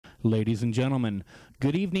Ladies and gentlemen,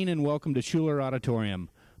 good evening and welcome to Schuler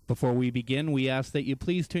Auditorium. Before we begin, we ask that you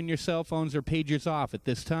please turn your cell phones or pagers off at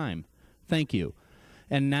this time. Thank you.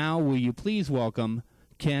 And now, will you please welcome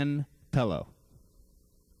Ken Pello.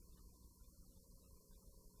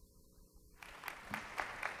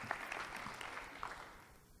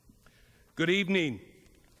 Good evening.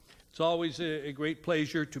 It's always a great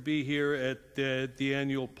pleasure to be here at the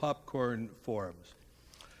annual Popcorn Forums.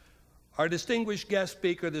 Our distinguished guest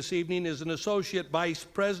speaker this evening is an Associate Vice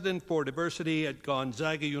President for Diversity at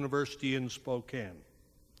Gonzaga University in Spokane.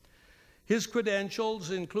 His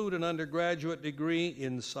credentials include an undergraduate degree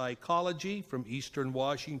in psychology from Eastern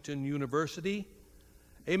Washington University,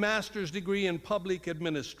 a master's degree in public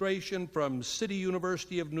administration from City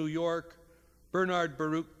University of New York, Bernard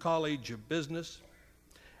Baruch College of Business,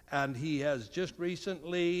 and he has just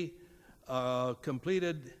recently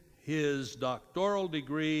completed his doctoral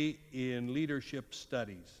degree in leadership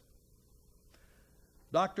studies.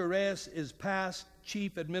 Dr. Reyes is past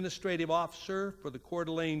Chief Administrative Officer for the Coeur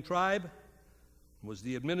d'Alene Tribe, was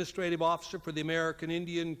the Administrative Officer for the American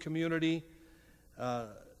Indian Community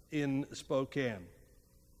in Spokane.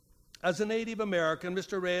 As a Native American,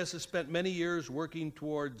 Mr. Reyes has spent many years working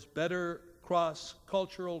towards better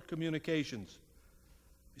cross-cultural communications.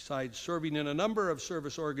 Besides serving in a number of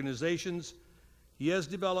service organizations, he has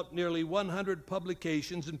developed nearly 100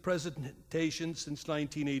 publications and presentations since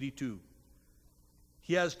 1982.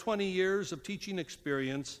 He has 20 years of teaching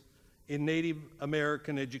experience in Native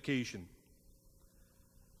American education.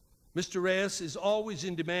 Mr. Reyes is always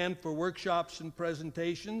in demand for workshops and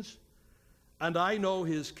presentations, and I know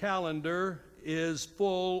his calendar is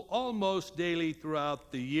full almost daily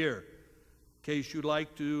throughout the year. In case you'd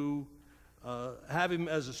like to have him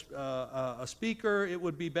as a speaker, it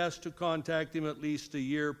would be best to contact him at least a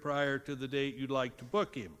year prior to the date you'd like to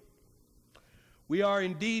book him. We are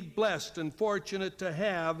indeed blessed and fortunate to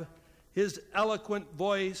have his eloquent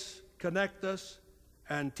voice connect us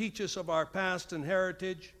and teach us of our past and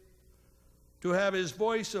heritage, to have his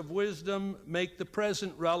voice of wisdom make the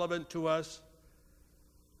present relevant to us,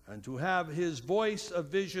 and to have his voice of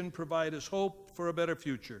vision provide us hope for a better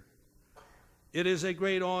future. It is a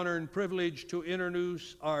great honor and privilege to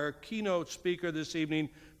introduce our keynote speaker this evening.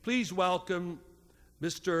 Please welcome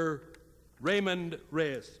Mr. Raymond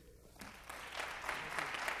Reyes. Thank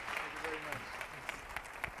you very much.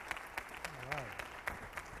 All right.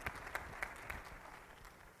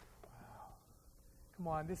 Wow. Come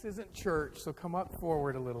on, this isn't church, so come up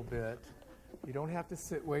forward a little bit. You don't have to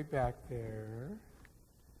sit way back there.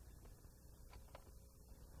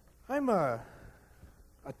 I'm a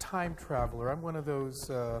time traveler. I'm one of those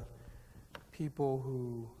people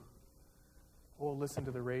who will listen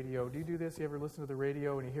to the radio. Do you do this? You ever listen to the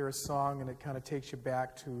radio and you hear a song and it kind of takes you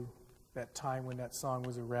back to that time when that song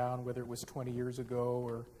was around, whether it was 20 years ago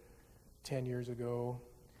or 10 years ago,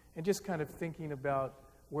 and just kind of thinking about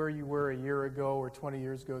where you were a year ago or 20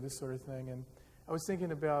 years ago, this sort of thing. And I was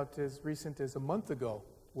thinking about as recent as a month ago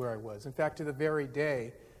where I was. In fact, to the very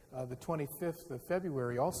day, the 25th of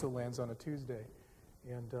February also lands on a Tuesday.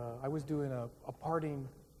 And I was doing a parting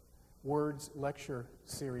words lecture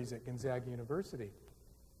series at Gonzaga University.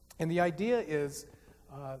 And the idea is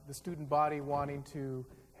the student body wanting to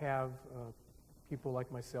have people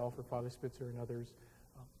like myself or Father Spitzer and others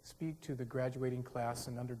speak to the graduating class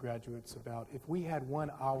and undergraduates about if we had 1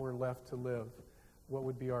 hour left to live, what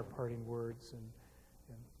would be our parting words? And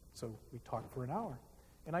so we talked for an hour.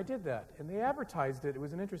 And I did that. And they advertised it. It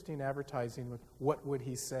was an interesting advertising with what would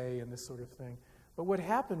he say and this sort of thing. But what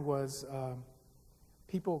happened was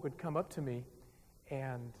people would come up to me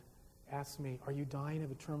and ask me, are you dying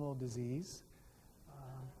of a terminal disease?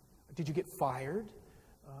 Did you get fired?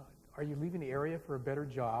 Are you leaving the area for a better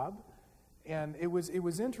job? And it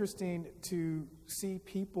was interesting to see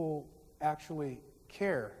people actually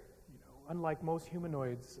care. You know, unlike most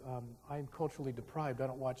humanoids, I'm culturally deprived. I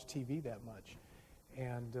don't watch TV that much.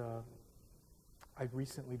 And I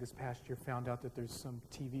recently, this past year, found out that there's some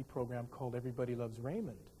TV program called Everybody Loves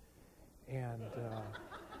Raymond. And,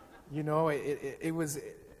 you know, it was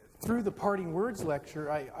through the parting words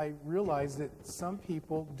lecture, I realized that some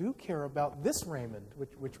people do care about this Raymond,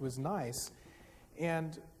 which was nice.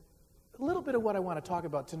 And a little bit of what I want to talk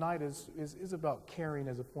about tonight is about caring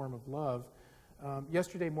as a form of love.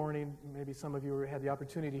 Yesterday morning, maybe some of you had the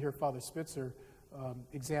opportunity to hear Father Spitzer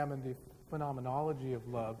examine the phenomenology of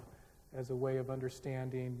love as a way of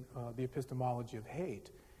understanding the epistemology of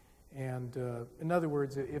hate. And in other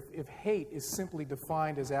words, if hate is simply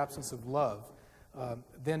defined as absence of love,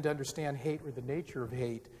 then to understand hate or the nature of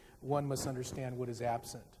hate, one must understand what is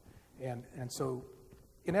absent. And so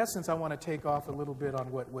in essence, I want to take off a little bit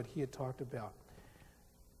on what he had talked about.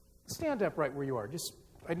 Stand up right where you are.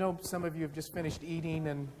 I know some of you have just finished eating,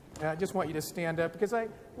 and I just want you to stand up, because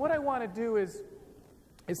what I want to do is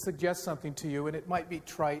suggest something to you, and it might be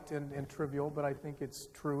trite and trivial, but I think it's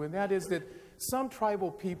true, and that is that some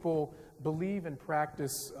tribal people believe and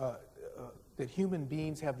practice that human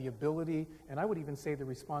beings have the ability, and I would even say the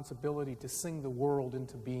responsibility, to sing the world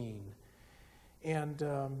into being. And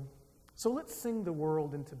so let's sing the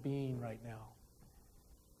world into being right now.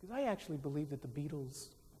 Because I actually believe that the Beatles,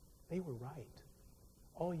 they were right.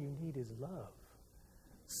 All you need is love.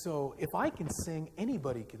 So if I can sing,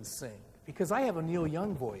 anybody can sing. Because I have a Neil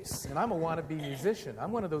Young voice, and I'm a wannabe musician.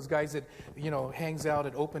 I'm one of those guys that, hangs out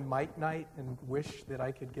at open mic night and wish that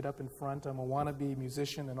I could get up in front. I'm a wannabe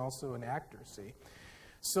musician and also an actor, see.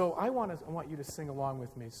 So I want you to sing along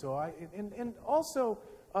with me. So and also,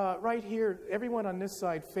 right here, everyone on this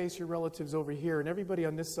side, face your relatives over here, and everybody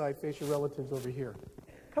on this side, face your relatives over here.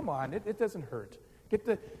 Come on, it doesn't hurt.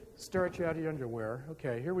 Stretch out your underwear.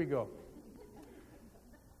 Okay, here we go.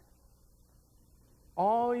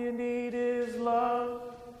 All you need is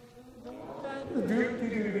love.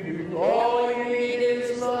 All you need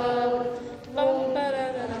is love.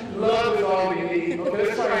 Love is all you need. Okay,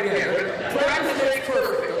 let's try it again. Practice makes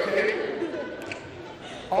perfect, okay?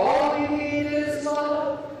 All you need is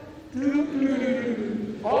love.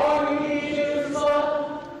 All you need is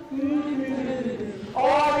love.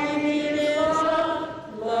 All you need is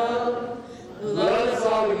love. Love is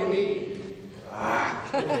all you need.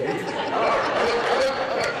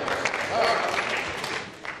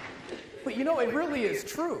 But it really is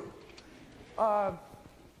true. A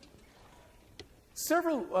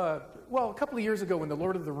couple of years ago when the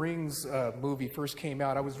Lord of the Rings movie first came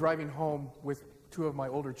out, I was driving home with two of my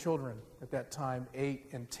older children at that time, 8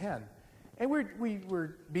 and 10. And we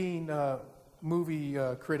were being movie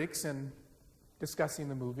critics and discussing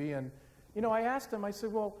the movie. And, I asked him, I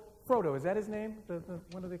said, well, Frodo, is that his name?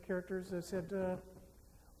 One of the characters said,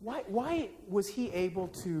 why was he able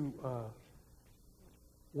to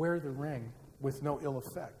wear the ring with no ill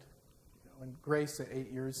effect? And Grace, at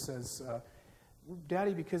 8 years, says,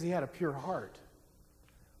 Daddy, because he had a pure heart.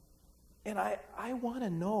 And I want to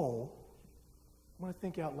know, I want to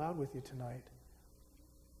think out loud with you tonight,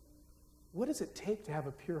 what does it take to have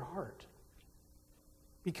a pure heart?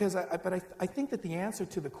 Because I think that the answer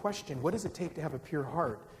to the question, what does it take to have a pure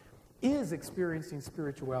heart, is experiencing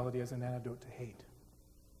spirituality as an antidote to hate.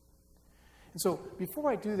 And so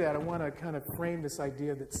before I do that, I want to kind of frame this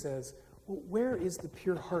idea that says, well, where is the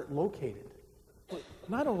pure heart located? Well,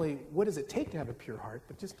 not only what does it take to have a pure heart,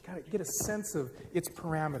 but just kind of get a sense of its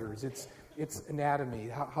parameters, its anatomy,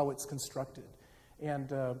 how it's constructed.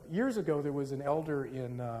 And years ago, there was an elder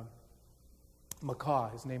in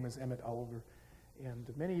Macaw. His name is Emmett Oliver. And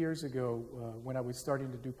many years ago, when I was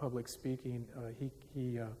starting to do public speaking,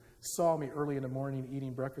 he saw me early in the morning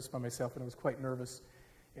eating breakfast by myself, and I was quite nervous.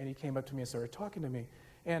 And he came up to me and started talking to me.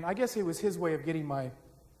 And I guess it was his way of getting my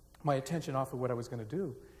attention off of what I was going to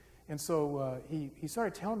do. And so he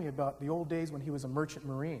started telling me about the old days when he was a merchant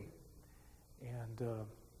marine. And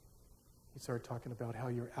he started talking about how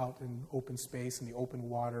you're out in open space, in the open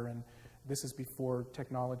water, and this is before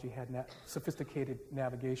technology had sophisticated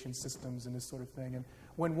navigation systems and this sort of thing. And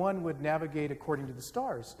when one would navigate according to the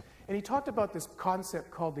stars. And he talked about this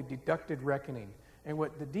concept called the deducted reckoning. And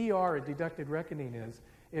what the DR, a deducted reckoning,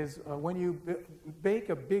 is when you bake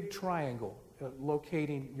a big triangle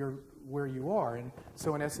locating where you are. And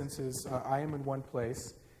so in essence is I am in one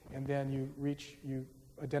place, and then you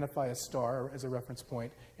identify a star as a reference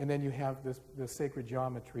point, and then you have the sacred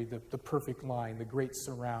geometry, the perfect line, the great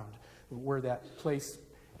surround, where that place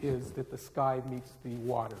is that the sky meets the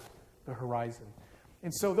water, the horizon.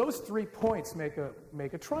 And so those 3 points make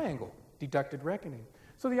a triangle, deducted reckoning.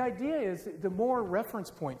 So the idea is the more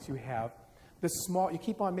reference points you have, you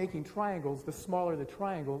keep on making triangles, the smaller the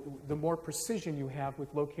triangle, the more precision you have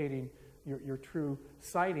with locating your true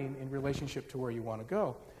sighting in relationship to where you want to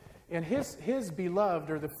go. And his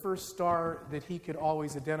beloved, or the first star that he could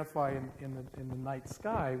always identify in the night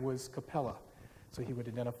sky, was Capella. So he would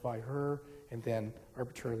identify her, and then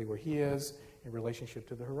arbitrarily where he is in relationship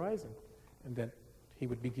to the horizon. And then he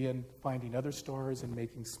would begin finding other stars and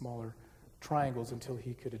making smaller triangles until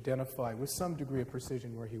he could identify with some degree of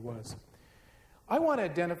precision where he was. I want to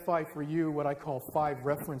identify for you what I call 5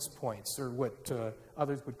 reference points, or what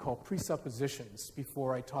others would call presuppositions,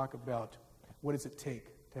 before I talk about what does it take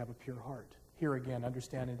to have a pure heart. Here again,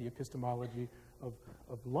 understanding the epistemology of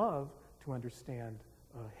love to understand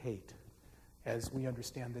hate, as we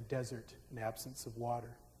understand the desert and absence of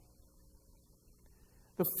water.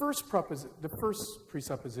 The first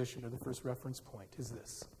presupposition, or the first reference point, is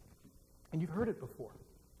this, and you've heard it before,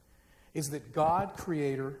 is that God,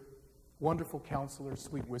 Creator, Wonderful Counselor,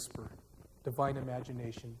 Sweet Whisper, Divine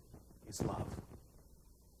Imagination, is love.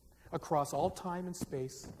 Across all time and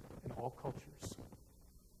space and all cultures,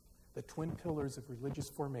 the twin pillars of religious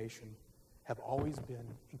formation have always been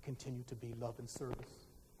and continue to be love and service.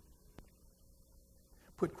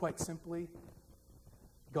 Put quite simply,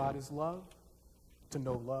 God is love. To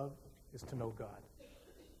know love is to know God.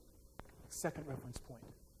 Second reference point.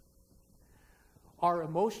 Our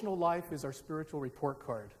emotional life is our spiritual report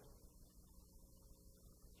card.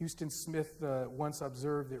 Houston Smith once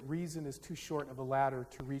observed that reason is too short of a ladder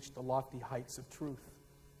to reach the lofty heights of truth.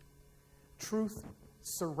 Truth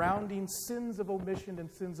surrounding sins of omission and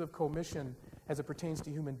sins of commission as it pertains to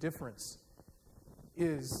human difference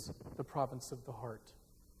is the province of the heart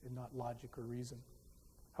and not logic or reason.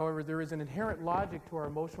 However, there is an inherent logic to our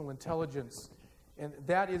emotional intelligence, and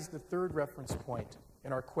that is the third reference point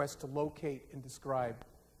in our quest to locate and describe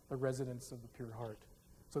the residence of the pure heart.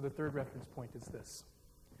 So the third reference point is this.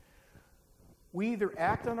 We either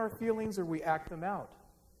act on our feelings or we act them out.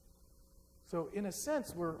 So in a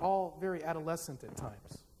sense, we're all very adolescent at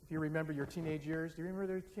times. If you remember your teenage years, do you remember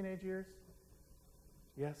their teenage years?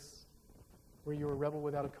 Yes. Where you were a rebel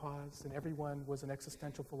without a cause and everyone was an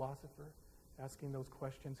existential philosopher, asking those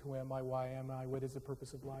questions, who am I, why am I, what is the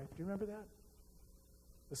purpose of life? Do you remember that?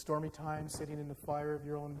 The stormy times, sitting in the fire of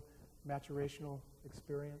your own maturational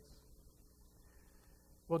experience?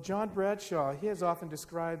 Well, John Bradshaw, he has often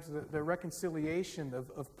described the reconciliation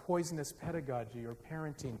of poisonous pedagogy or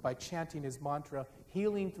parenting by chanting his mantra,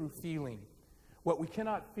 healing through feeling. What we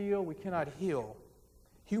cannot feel, we cannot heal.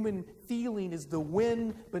 Human feeling is the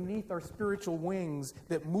wind beneath our spiritual wings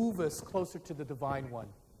that move us closer to the Divine One.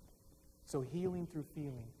 So healing through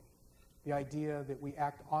feeling. The idea that we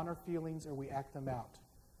act on our feelings or we act them out.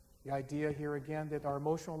 The idea here again that our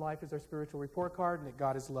emotional life is our spiritual report card and that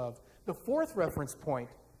God is love. The fourth reference point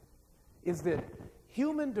is that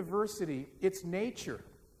human diversity, its nature,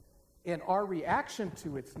 and our reaction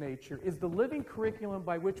to its nature is the living curriculum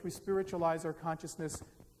by which we spiritualize our consciousness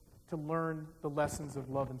to learn the lessons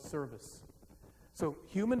of love and service. So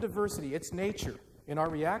human diversity, its nature, and our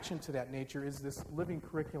reaction to that nature is this living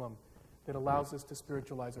curriculum that allows us to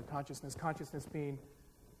spiritualize our consciousness being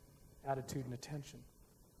attitude and attention.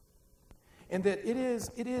 And that it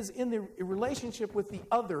is in the relationship with the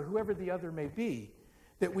other, whoever the other may be,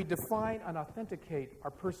 that we define and authenticate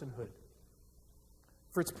our personhood.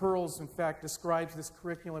 Fritz Perls, in fact, describes this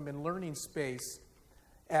curriculum and learning space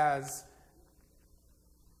as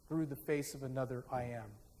through the face of another I am.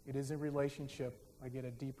 It is in relationship I get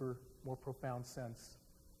a deeper, more profound sense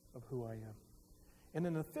of who I am. And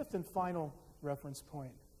then the fifth and final reference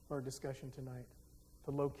point for our discussion tonight,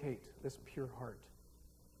 to locate this pure heart,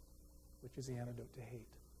 which is the antidote to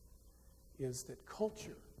hate, is that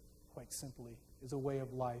culture, quite simply, is a way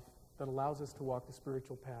of life that allows us to walk the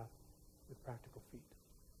spiritual path with practical feet.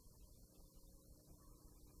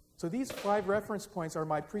 So these 5 reference points are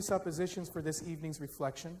my presuppositions for this evening's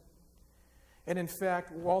reflection. And in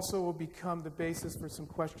fact, also will become the basis for some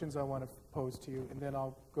questions I want to pose to you, and then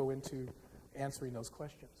I'll go into answering those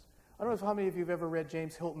questions. I don't know how many of you have ever read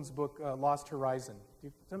James Hilton's book, Lost Horizon.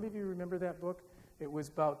 Some of you remember that book? It was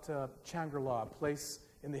about Shangri-La, a place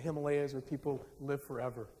in the Himalayas where people live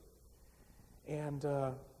forever. And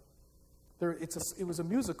it was a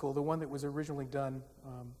musical, the one that was originally done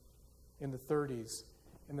in the 30s.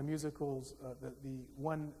 And the musicals, the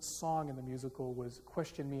one song in the musical was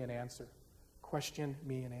Question Me and Answer. Question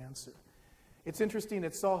me and answer. It's interesting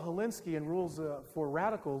that Saul Alinsky in Rules for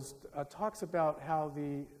Radicals talks about how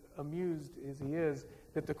amused as he is,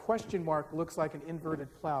 that the question mark looks like an inverted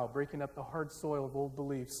plow, breaking up the hard soil of old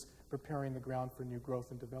beliefs, preparing the ground for new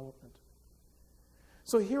growth and development.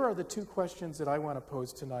 So here are the 2 questions that I want to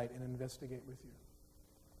pose tonight and investigate with you.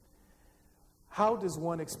 How does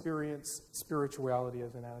one experience spirituality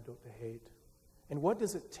as an antidote to hate? And what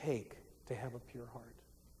does it take to have a pure heart?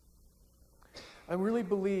 I really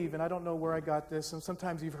believe, and I don't know where I got this, and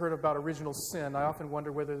sometimes you've heard about original sin. I often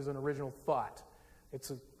wonder whether there's an original thought.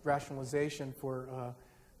 It's a rationalization for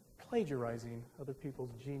plagiarizing other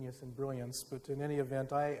people's genius and brilliance. But in any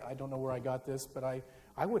event, I don't know where I got this, but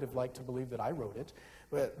I would have liked to believe that I wrote it.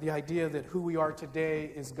 But the idea that who we are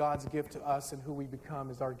today is God's gift to us and who we become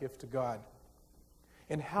is our gift to God.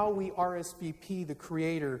 And how we RSVP the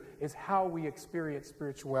Creator is how we experience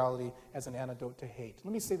spirituality as an antidote to hate.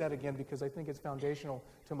 Let me say that again because I think it's foundational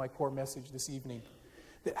to my core message this evening.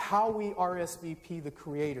 That how we RSVP the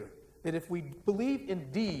Creator, that if we believe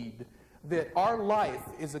indeed that our life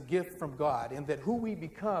is a gift from God, and that who we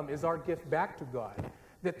become is our gift back to God,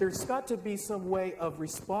 that there's got to be some way of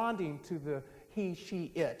responding to the he,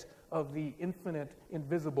 she, it of the infinite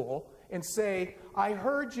invisible and say, I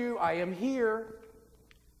heard you, I am here,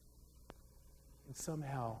 and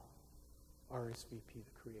somehow RSVP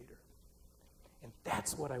the Creator. And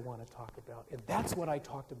that's what I want to talk about. And that's what I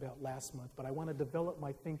talked about last month. But I want to develop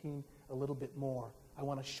my thinking a little bit more. I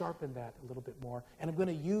want to sharpen that a little bit more. And I'm going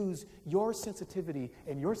to use your sensitivity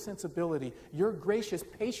and your sensibility, your gracious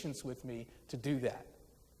patience with me to do that.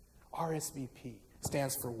 RSVP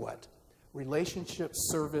stands for what? Relationship,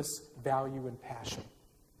 service, value, and passion.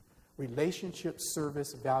 Relationship,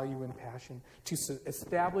 service, value, and passion to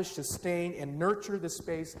establish, sustain, and nurture the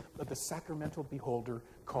space of the sacramental beholder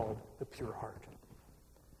called the pure heart.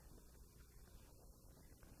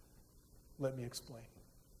 Let me explain.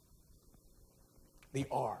 The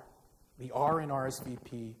R in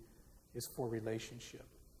RSVP is for relationship.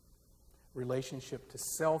 Relationship to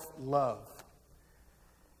self-love.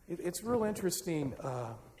 It's real interesting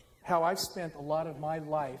how I've spent a lot of my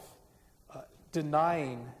life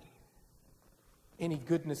denying any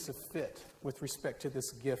goodness of fit with respect to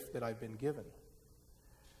this gift that I've been given.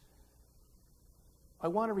 I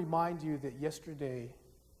want to remind you that yesterday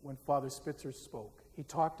when Father Spitzer spoke, he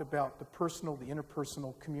talked about the personal, the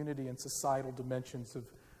interpersonal, community, and societal dimensions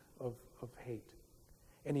of hate.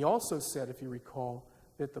 And he also said, if you recall,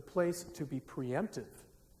 that the place to be preemptive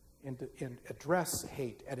and address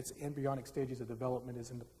hate at its embryonic stages of development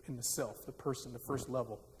is in the self, the person, the first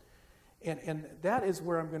level. And that is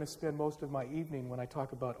where I'm going to spend most of my evening when I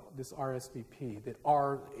talk about this RSVP, that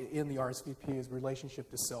R in the RSVP is relationship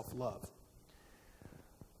to self-love.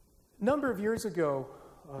 A number of years ago,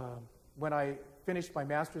 when I finished my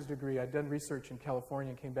master's degree, I'd done research in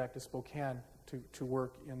California and came back to Spokane to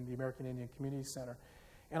work in the American Indian Community Center.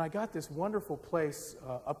 And I got this wonderful place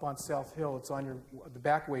up on South Hill. It's on the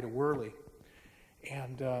back way to Worley.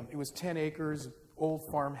 And it was 10 acres, old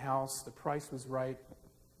farmhouse. The price was right.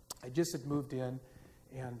 I just had moved in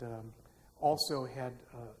and also had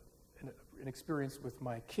an experience with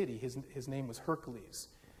my kitty. His name was Hercules.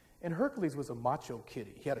 And Hercules was a macho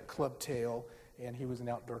kitty. He had a club tail, and he was an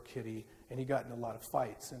outdoor kitty, and he got in a lot of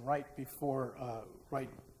fights. And right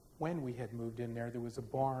when we had moved in there was a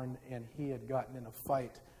barn, and he had gotten in a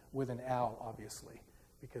fight with an owl, obviously,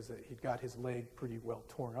 because he'd got his leg pretty well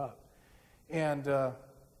torn up. And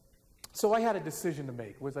so I had a decision to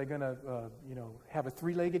make. Was I going to, have a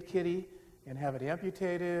three-legged kitty and have it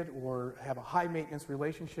amputated, or have a high-maintenance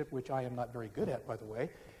relationship, which I am not very good at, by the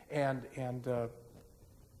way, and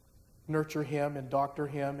nurture him and doctor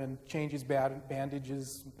him and change his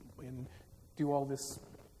bandages and do all this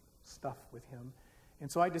stuff with him.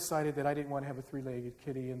 And so I decided that I didn't want to have a three-legged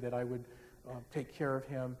kitty and that I would take care of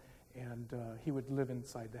him and he would live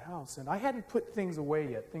inside the house. And I hadn't put things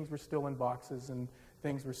away yet. Things were still in boxes and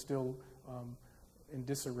things were still in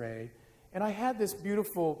disarray. And I had this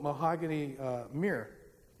beautiful mahogany mirror,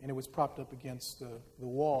 and it was propped up against the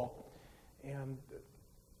wall. And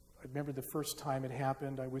I remember the first time it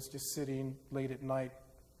happened, I was just sitting late at night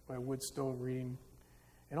by a wood stove reading,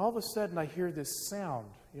 and all of a sudden I hear this sound.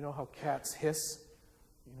 You know how cats hiss?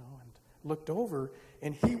 And looked over,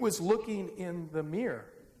 and he was looking in the mirror,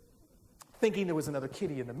 thinking there was another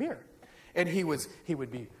kitty in the mirror. And he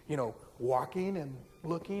would be, walking and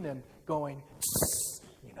looking and going,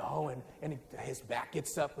 and his back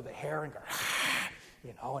gets up with the hair and goes,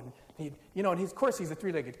 and of course he's a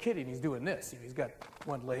three-legged kitty and he's doing this. He's got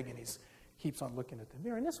one leg and he keeps on looking at the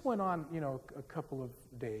mirror. And this went on, a couple of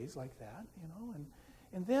days like that,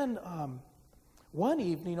 and then one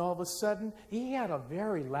evening, all of a sudden, he had a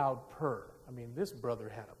very loud purr. I mean, this brother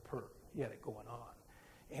had a purr. He had it going on.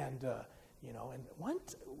 And,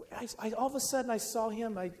 all of a sudden I saw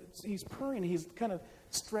him, he's purring, he's kind of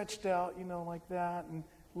stretched out, like that, and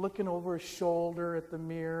looking over his shoulder at the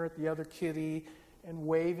mirror, at the other kitty, and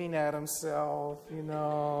waving at himself,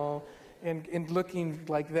 and looking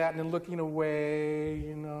like that, and then looking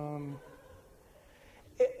away,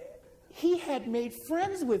 He had made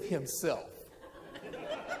friends with himself.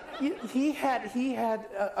 He had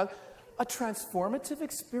a transformative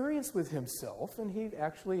experience with himself, and he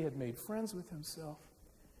actually had made friends with himself.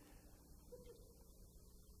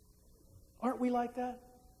 Aren't we like that?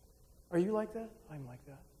 Are you like that? I'm like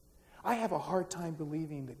that. I have a hard time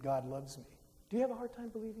believing that God loves me. Do you have a hard time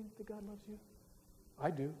believing that God loves you?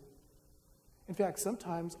 I do. In fact,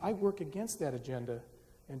 sometimes I work against that agenda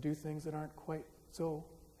and do things that aren't quite so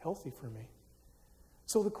healthy for me.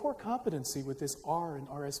 So the core competency with this R in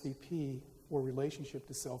RSVP, or relationship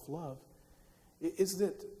to self-love,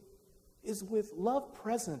 is with love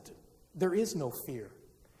present there is no fear.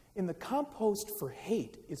 And the compost for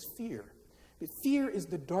hate is fear. But fear is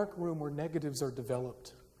the dark room where negatives are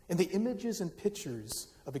developed, and the images and pictures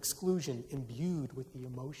of exclusion imbued with the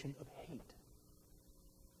emotion of hate.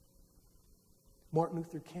 Martin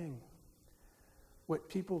Luther King, what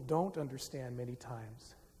people don't understand many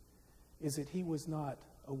times is that he was not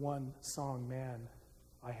a one-song man,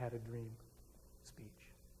 I had a dream speech.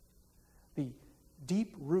 The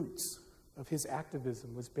deep roots of his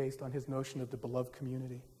activism was based on his notion of the beloved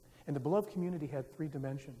community. And the beloved community had three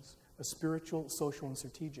dimensions: a spiritual, social, and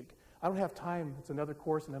strategic. I don't have time, it's another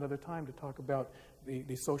course and another time to talk about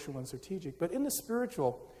the social and strategic. But in the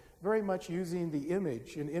spiritual, very much using the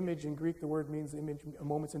image. In image in Greek, the word means image, a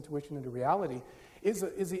moment's intuition into reality, is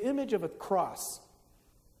the image of a cross,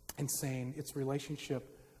 and saying its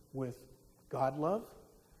relationship with God love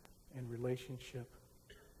and relationship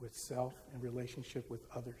with self and relationship with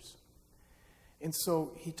others. And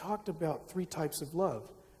so he talked about three types of love: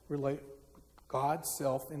 God,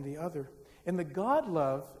 self, and the other. And the God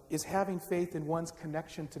love is having faith in one's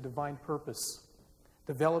connection to divine purpose,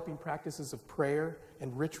 developing practices of prayer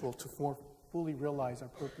and ritual to fully realize our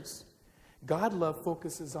purpose. God love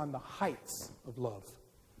focuses on the heights of love,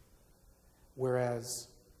 whereas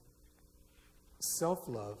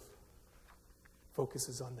self-love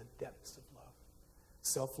focuses on the depths of love.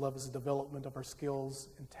 Self-love is the development of our skills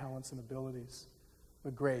and talents and abilities, the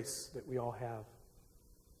grace that we all have.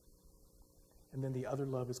 And then the other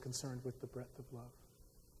love is concerned with the breadth of love,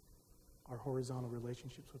 our horizontal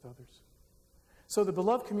relationships with others. So the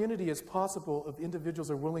beloved community is possible if individuals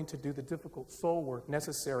are willing to do the difficult soul work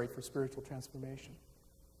necessary for spiritual transformation.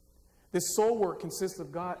 This soul work consists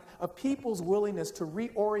of people's willingness to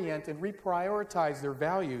reorient and reprioritize their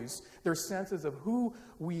values, their senses of who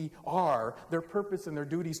we are, their purpose and their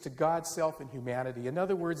duties to God, self, and humanity. In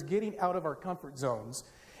other words, getting out of our comfort zones,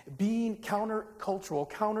 being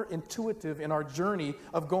countercultural, counterintuitive in our journey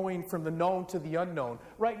of going from the known to the unknown.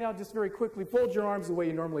 Right now, just very quickly, fold your arms the way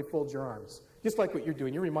you normally fold your arms. Just like what you're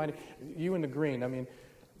doing. You're reminding, you in the green,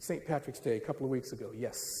 St. Patrick's Day a couple of weeks ago.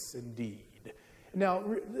 Yes, indeed. Now,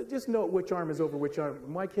 just note which arm is over which arm.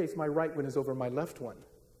 In my case, my right one is over my left one.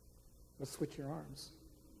 Let's switch your arms.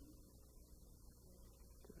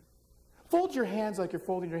 Fold your hands like you're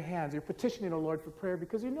folding your hands. You're petitioning the Lord for prayer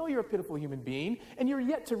because you know you're a pitiful human being, and you're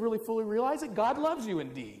yet to really fully realize that God loves you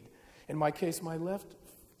indeed. In my case, my left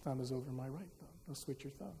thumb is over my right thumb. Let's switch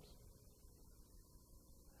your thumbs.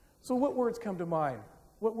 So what words come to mind?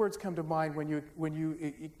 What words come to mind when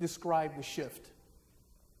you describe the shift?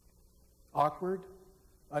 Awkward,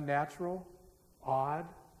 unnatural, odd,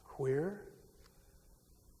 queer.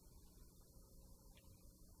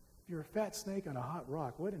 If you're a fat snake on a hot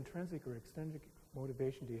rock, what intrinsic or extrinsic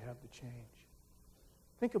motivation do you have to change?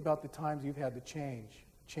 Think about the times you've had to change.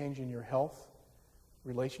 Change in your health,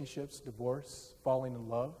 relationships, divorce, falling in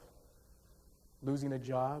love, losing a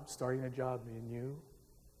job, starting a job new,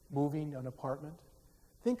 moving an apartment.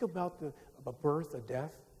 Think about a birth, a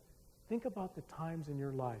death. Think about the times in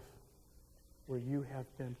your life where you have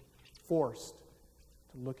been forced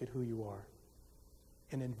to look at who you are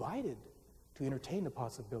and invited to entertain the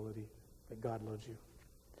possibility that God loves you.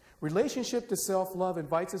 Relationship to self-love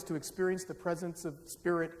invites us to experience the presence of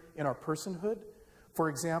Spirit in our personhood. For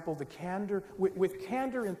example, with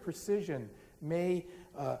candor and precision, May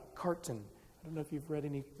Carton, I don't know if you've read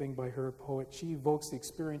anything by her, poet, she evokes the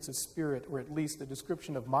experience of spirit, or at least the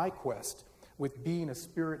description of my quest with being a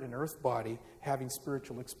spirit and earth body, having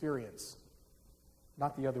spiritual experience.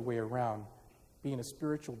 Not the other way around, being a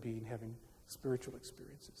spiritual being, having spiritual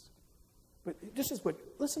experiences. But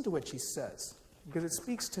listen to what she says, because it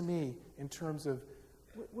speaks to me in terms of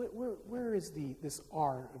where is this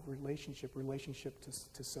R of relationship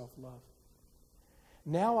to self-love.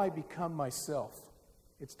 Now I become myself.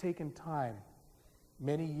 It's taken time,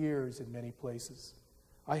 many years in many places.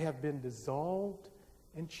 I have been dissolved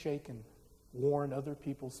and shaken, worn other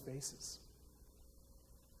people's faces.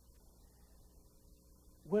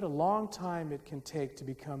 What a long time it can take to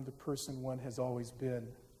become the person one has always been.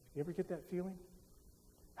 You ever get that feeling?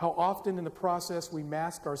 How often in the process we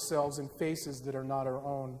mask ourselves in faces that are not our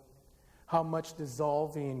own. How much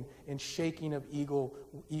dissolving and shaking of ego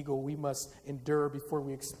we must endure before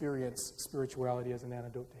we experience spirituality as an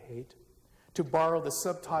antidote to hate. To borrow the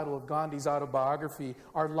subtitle of Gandhi's autobiography,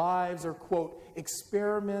 our lives are, quote,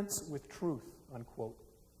 experiments with truth, unquote.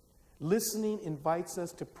 Listening invites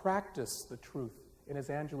us to practice the truth, and as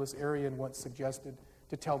Angelus Arian once suggested,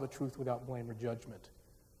 to tell the truth without blame or judgment.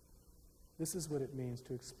 This is what it means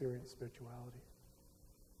to experience spirituality.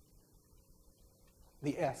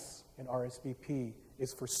 The S in RSVP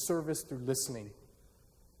is for service through listening.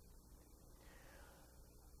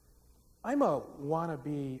 I'm a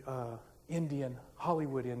wannabe Indian,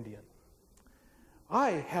 Hollywood Indian.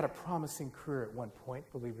 I had a promising career at one point,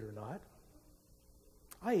 believe it or not.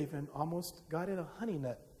 I even almost got in a Honey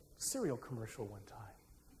Nut cereal commercial one time.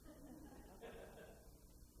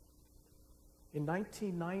 In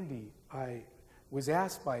 1990, I was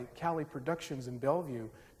asked by Cali Productions in Bellevue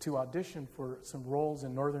to audition for some roles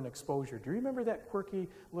in Northern Exposure. Do you remember that quirky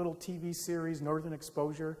little TV series, Northern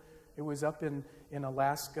Exposure? It was up in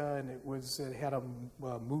Alaska, and it had a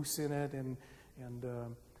moose in it, and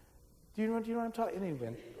do you know what I'm talking?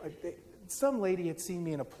 Anyway, some lady had seen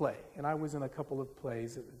me in a play, and I was in a couple of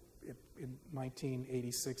plays in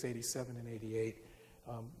 1986, 87, and 88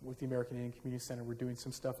 with the American Indian Community Center. We're doing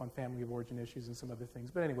some stuff on family of origin issues and some other things.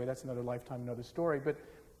 But anyway, that's another lifetime, another story. But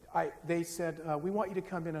they said, we want you to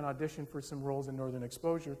come in and audition for some roles in Northern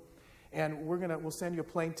Exposure, and we'll send you a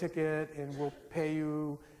plane ticket, and we'll pay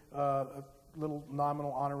you a little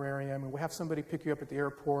nominal honorarium, and we'll have somebody pick you up at the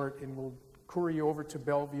airport, and we'll courier you over to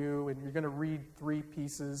Bellevue, and you're going to read 3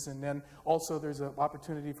 pieces, and then also there's an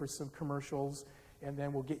opportunity for some commercials, and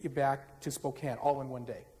then we'll get you back to Spokane all in one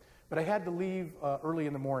day. But I had to leave early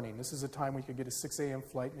in the morning. This is a time we could get a 6 a.m.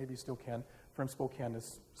 flight, maybe you still can, from Spokane to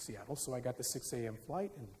Seattle. So I got the 6 a.m.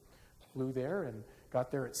 flight and flew there and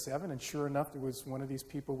got there at 7, and sure enough, there was one of these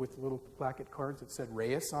people with little placket cards that said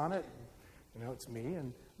Reyes on it. You know, it's me,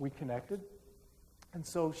 and we connected. And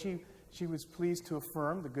so she was pleased to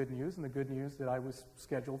affirm the good news, and the good news that I was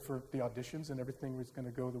scheduled for the auditions and everything was going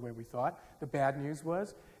to go the way we thought. The bad news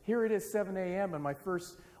was, here it is 7 a.m. and my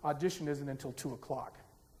first audition isn't until 2 o'clock.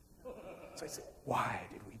 So I said, why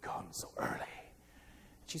did we come so early?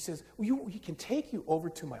 She says, well, we can take you over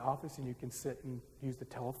to my office and you can sit and use the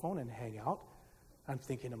telephone and hang out. I'm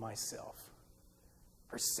thinking to myself,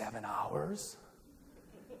 for 7 hours?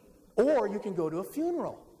 Or you can go to a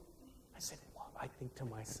funeral. I said, well, I think to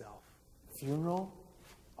myself, funeral,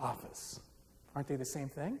 office. Aren't they the same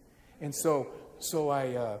thing? And so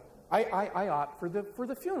I opt for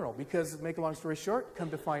the funeral because, make a long story short, come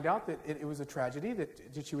to find out that it was a tragedy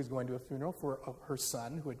that she was going to a funeral for her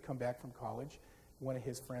son who had come back from college. One of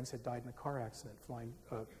his friends had died in a car accident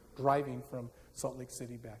driving from Salt Lake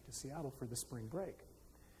City back to Seattle for the spring break.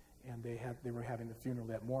 And they were having the funeral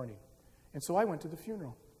that morning. And so I went to the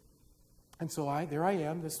funeral. And so there I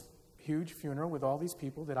am, this huge funeral with all these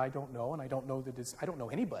people that I don't know, and I don't know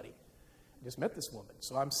anybody. I just met this woman.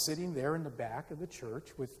 So I'm sitting there in the back of the church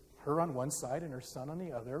with her on one side and her son on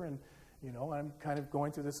the other, and I'm kind of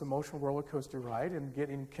going through this emotional roller coaster ride and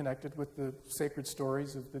getting connected with the sacred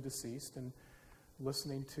stories of the deceased and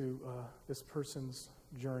listening to this person's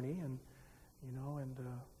journey, and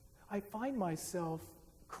I find myself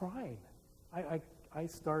crying. I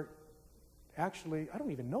start. Actually, I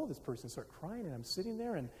don't even know this person. I start crying, and I'm sitting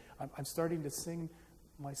there, and I'm starting to sing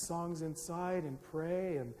my songs inside and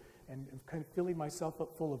pray, and kind of filling myself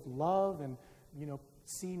up full of love, and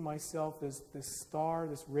seeing myself as this star,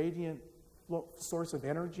 this radiant source of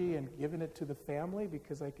energy, and giving it to the family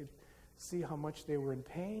because I could see how much they were in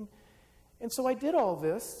pain. And so I did all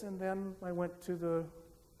this, and then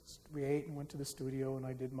we ate and went to the studio, and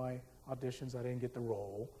I did my auditions. I didn't get the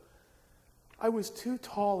role. I was too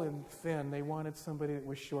tall and thin. They wanted somebody that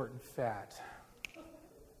was short and fat.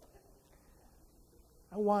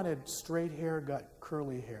 I wanted straight hair, got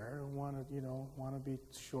curly hair. I wanted, want to be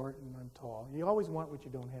short and I'm tall. You always want what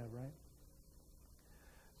you don't have, right?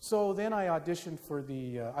 So then I auditioned for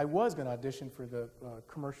I was going to audition for the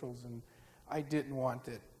commercials, and I didn't want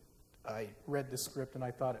it. I read the script, and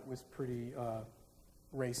I thought it was pretty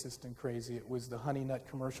racist and crazy. It was the Honey Nut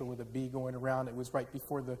commercial with a bee going around. It was right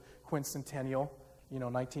before the quincentennial,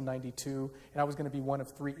 1992. And I was going to be one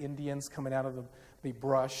of 3 Indians coming out of the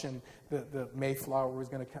brush, and the Mayflower was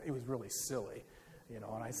going to come. It was really silly, and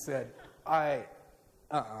I said,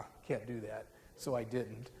 can't do that. So I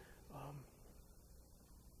didn't.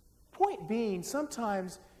 Point being,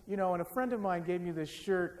 sometimes, and a friend of mine gave me this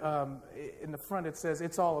shirt. In the front it says,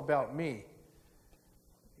 "It's all about me."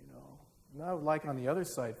 And I would like on the other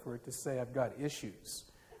side for it to say I've got issues.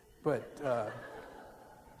 But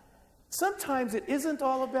sometimes it isn't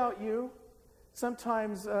all about you.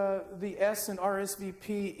 Sometimes the S in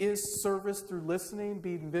RSVP is service through listening,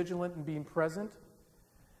 being vigilant and being present,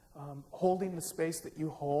 holding the space that you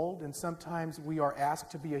hold. And sometimes we are asked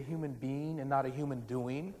to be a human being and not a human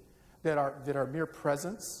doing, that our mere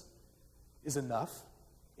presence is enough.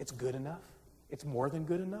 It's good enough. It's more than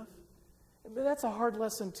good enough. But that's a hard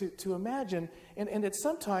lesson to imagine, and it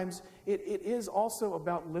sometimes it is also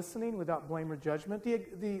about listening without blame or judgment.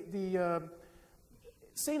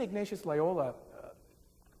 Saint Ignatius Loyola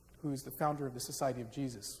who's the founder of the Society of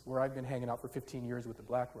Jesus, where I've been hanging out for 15 years with the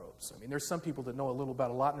Black Robes. I mean, there's some people that know a little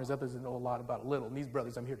about a lot, and there's others that know a lot about a little. And these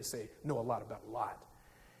brothers, I'm here to say, know a lot about a lot.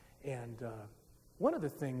 And one of the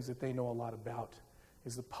things that they know a lot about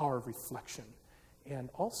is the power of reflection, and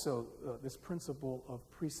also this principle of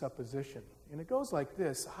presupposition. And it goes like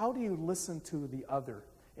this: how do you listen to the other?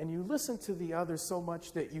 And you listen to the other so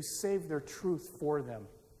much that you save their truth for them.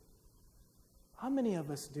 How many of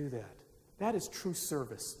us do that? That is true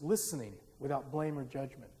service, listening without blame or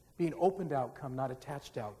judgment, being open to outcome, not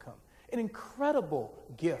attached to outcome. An incredible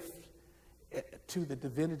gift to the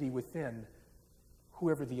divinity within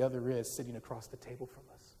whoever the other is sitting across the table from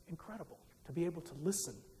us. Incredible to be able to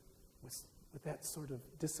listen with that sort of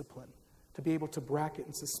discipline, to be able to bracket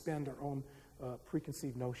and suspend our own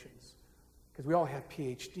preconceived notions. Because we all have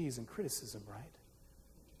PhDs in criticism, right?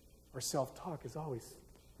 Our self-talk is always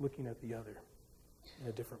looking at the other in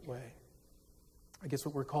a different way. I guess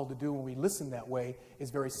what we're called to do when we listen that way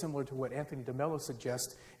is very similar to what Anthony DeMello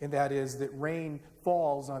suggests, and that is that rain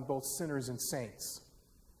falls on both sinners and saints.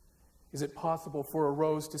 Is it possible for a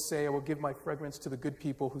rose to say, I will give my fragrance to the good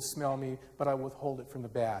people who smell me, but I will withhold it from the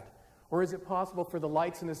bad? Or is it possible for the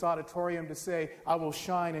lights in this auditorium to say, I will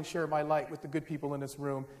shine and share my light with the good people in this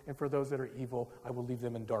room, and for those that are evil, I will leave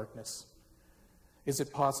them in darkness? Is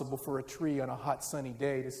it possible for a tree on a hot sunny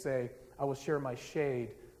day to say, I will share my shade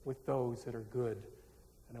with those that are good,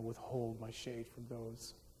 and I withhold my shade from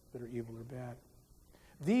those that are evil or bad?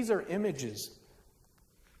 These are images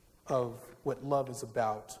of what love is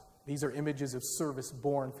about. These are images of service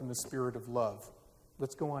born from the spirit of love.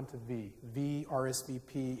 Let's go on to V. V,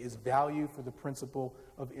 RSVP, is value for the principle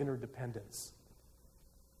of interdependence.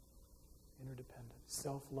 Interdependence.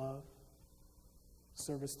 Self-love,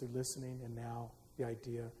 service through listening, and now the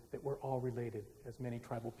idea that we're all related, as many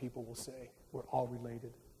tribal people will say. We're all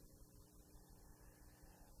related.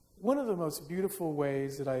 One of the most beautiful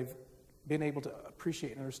ways that I've been able to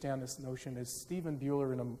appreciate and understand this notion is Stephen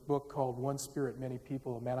Bueller, in a book called One Spirit, Many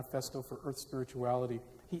People, a Manifesto for Earth Spirituality.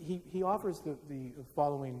 He offers the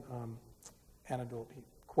following antidote,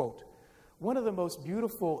 quote, one of the most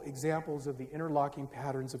beautiful examples of the interlocking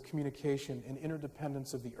patterns of communication and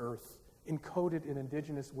interdependence of the earth, encoded in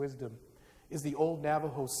indigenous wisdom, is the old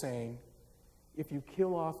Navajo saying, if you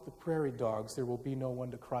kill off the prairie dogs, there will be no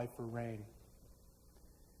one to cry for rain.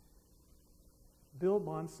 Bill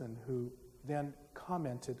Monson, who then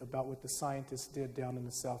commented about what the scientists did down in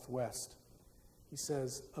the Southwest, he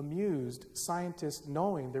says, amused, scientists,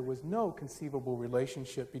 knowing there was no conceivable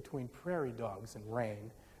relationship between prairie dogs and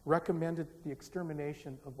rain, recommended the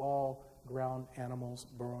extermination of all ground animals,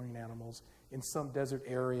 burrowing animals, in some desert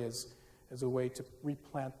areas as a way to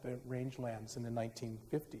replant the rangelands in the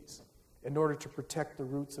 1950s in order to protect the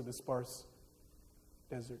roots of the sparse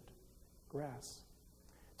desert grass.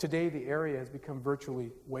 Today, the area has become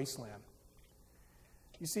virtually wasteland.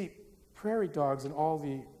 You see, prairie dogs and all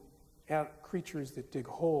the creatures that dig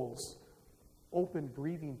holes open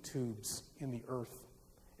breathing tubes in the earth.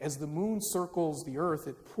 As the moon circles the earth,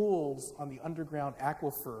 it pulls on the underground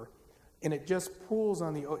aquifer, and it just pulls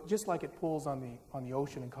on just like it pulls on the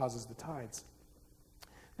ocean and causes the tides.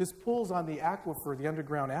 This pulls on the aquifer, the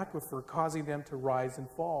underground aquifer, causing them to rise and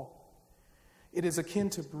fall. It is akin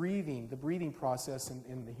to breathing, the breathing process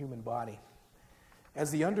in the human body. As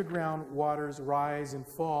the underground waters rise and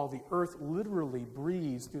fall, the earth literally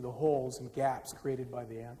breathes through the holes and gaps created by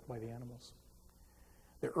the animals.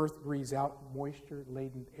 The earth breathes out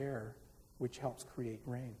moisture-laden air, which helps create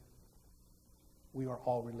rain. We are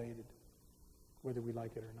all related, whether we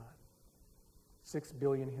like it or not. 6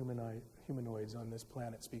 billion humanoids on this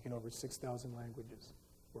planet speaking over 6,000 languages.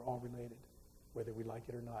 We're all related, whether we like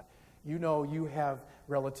it or not. You know you have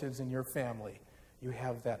relatives in your family. You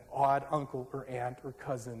have that odd uncle or aunt or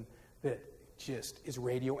cousin that just is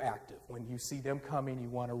radioactive. When you see them coming, you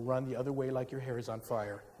want to run the other way like your hair is on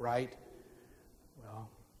fire, right? Well,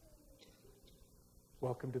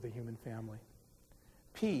 welcome to the human family.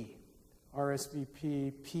 P,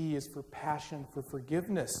 RSVP, P is for passion for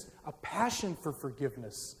forgiveness, a passion for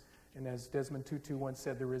forgiveness. And as Desmond Tutu once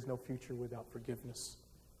said, there is no future without forgiveness.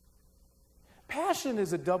 Passion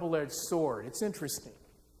is a double-edged sword. It's interesting.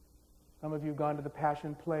 Some of you have gone to the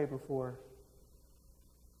Passion play before.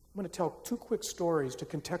 I'm going to tell 2 quick stories to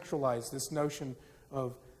contextualize this notion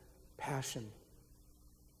of passion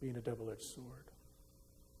being a double-edged sword.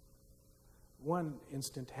 One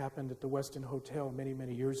instant happened at the Westin Hotel many,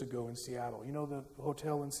 many years ago in Seattle. You know the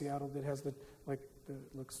hotel in Seattle that has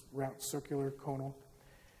looks round, circular, conal?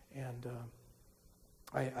 And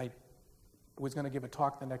I was going to give a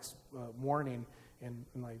talk the next morning, and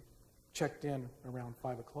I checked in around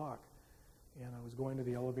 5 o'clock. and I was going to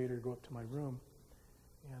the elevator to go up to my room.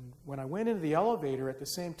 And when I went into the elevator, at the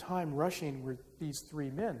same time rushing were these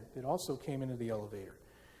three men that also came into the elevator.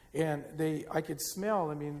 And I could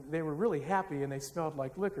smell, I mean, they were really happy, and they smelled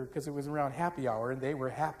like liquor because it was around happy hour, and they were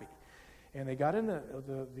happy. And they got in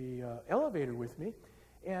the elevator with me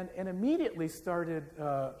and immediately started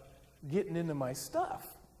getting into my stuff.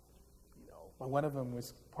 You know, one of them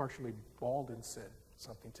was partially bald and said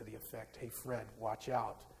something to the effect, "Hey, Fred, watch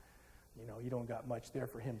out. You know, you don't got much there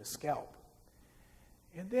for him to scalp."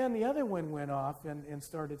 And then the other one went off and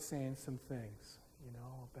started saying some things, you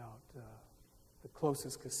know, about the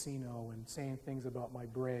closest casino and saying things about my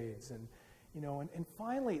braids. And, you know, and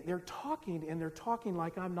finally they're talking, and they're talking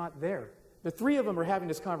like I'm not there. The three of them are having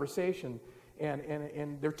this conversation,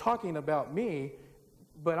 and they're talking about me,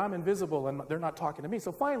 but I'm invisible, and they're not talking to me.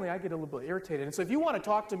 So finally I get a little bit irritated. And so, if you want to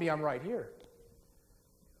talk to me, I'm right here.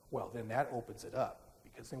 Well, then that opens it up.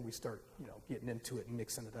 Because then we start, you know, getting into it and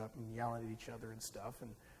mixing it up and yelling at each other and stuff.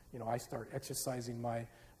 And, you know, I start exercising my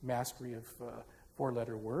mastery of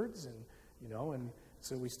four-letter words, and, you know, and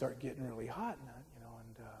so we start getting really hot, and, you know,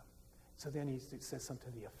 and so then he says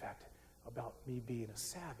something to the effect about me being a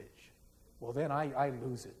savage. Well, then I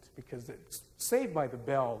lose it, because it's Saved by the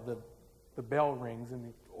Bell, the bell rings and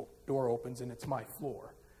the door opens and it's my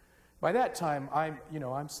floor. By that time,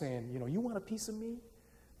 I'm saying, you know, you want a piece of me?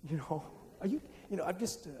 You know, I'm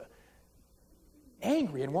just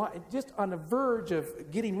angry and just on the verge of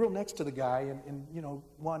getting real next to the guy and you know,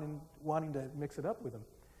 wanting to mix it up with him.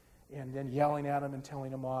 And then yelling at him and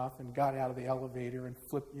telling him off, and got out of the elevator and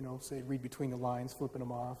read between the lines, flipping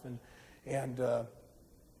him off. And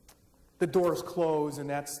the doors close, and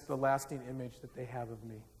that's the lasting image that they have of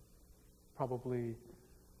me. Probably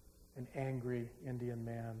an angry Indian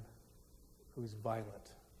man who's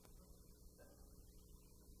violent.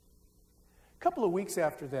 A couple of weeks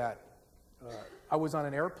after that, I was on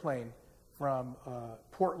an airplane from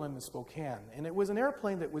Portland to Spokane. And it was an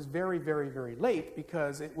airplane that was very, very, very late,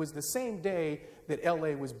 because it was the same day that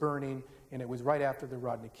LA was burning, and it was right after the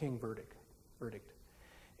Rodney King verdict.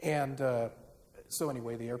 And so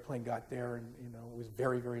anyway, the airplane got there, and, you know, it was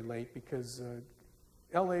very, very late, because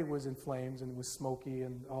LA was in flames, and it was smoky,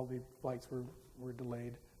 and all the flights were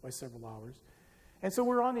delayed by several hours. And so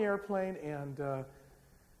we're on the airplane, and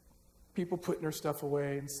people putting their stuff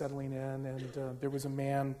away and settling in, and there was a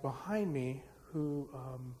man behind me who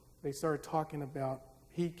they started talking about.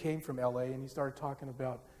 He came from LA, and he started talking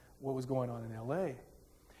about what was going on in LA.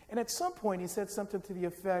 And at some point he said something to the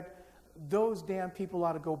effect, "Those damn people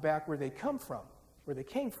ought to go back where they came from,"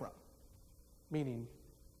 meaning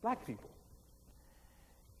black people.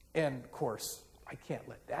 And of course, I can't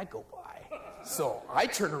let that go by. So I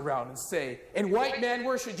turn around and say, "And white man,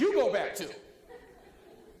 where should you go back to?"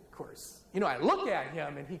 Of course, you know, I look at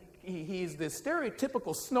him, and he's the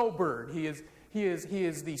stereotypical snowbird. He is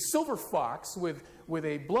the silver fox with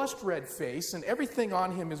a blushed red face, and everything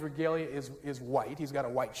on him, his regalia is white. He's got a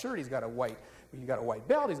white shirt, he's got a white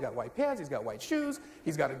belt, he's got white pants, he's got white shoes,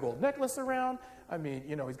 he's got a gold necklace around. I mean,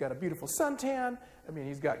 you know, he's got a beautiful suntan. I mean,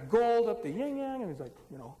 he's got gold up the yin-yang, and he's like,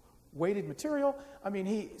 you know, weighted material. I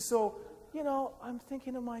mean, so, you know, I'm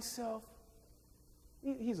thinking to myself,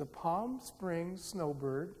 he's a Palm Springs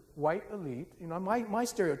snowbird, white elite. You know, my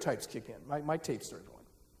stereotypes kick in. My tapes start going.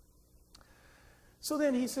 So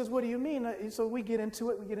then he says, "What do you mean?" So we get into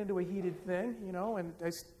it. We get into a heated thing, you know, and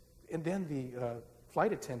then the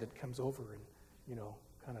flight attendant comes over and, you know,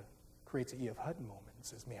 kind of creates a E.F. Hutton moment and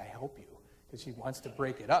says, "May I help you?" Because she wants to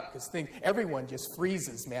break it up. Because everyone just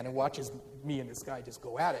freezes, man, and watches me and this guy just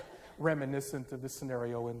go at it, reminiscent of the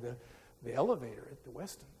scenario in the elevator at the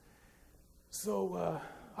Westin. So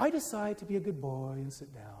I decide to be a good boy and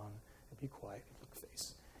sit down and be quiet and look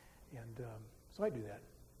face. And so I do that.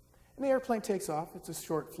 And the airplane takes off. It's a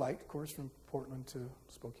short flight, of course, from Portland to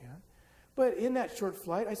Spokane. But in that short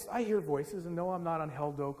flight, I hear voices, and no, I'm not on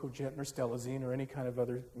Heldo, Cogentin, or Stelazine, or any kind of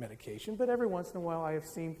other medication. But every once in a while, I have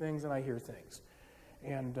seen things and I hear things.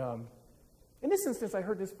 And in this instance, I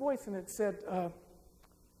heard this voice, and it said,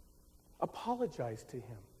 "Apologize to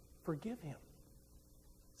him. Forgive him."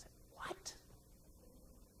 I said, "What?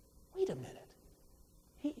 Wait a minute.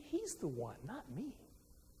 He's the one, not me.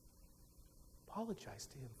 Apologize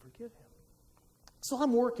to him, forgive him." So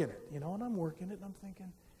I'm working it, you know, and I'm working it, and I'm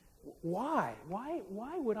thinking, why?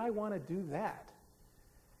 Why would I want to do that?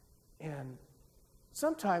 And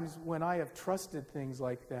sometimes when I have trusted things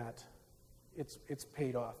like that, it's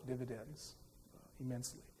paid off dividends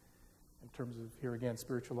immensely in terms of, here again,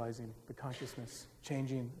 spiritualizing the consciousness,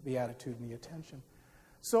 changing the attitude and the attention.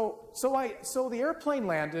 So the airplane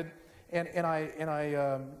landed, and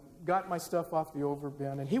I got my stuff off the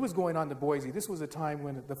overbend, and he was going on to Boise. This was a time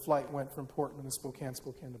when the flight went from Portland to Spokane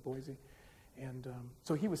to Boise. And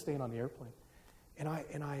so he was staying on the airplane. And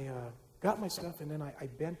I got my stuff, and then I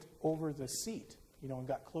bent over the seat, and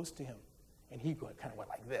got close to him. And he kind of went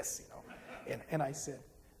like this, And I said,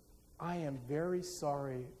 I am very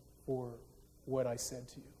sorry for what I said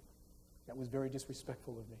to you. That was very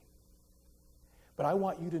disrespectful of me. But I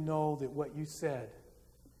want you to know that what you said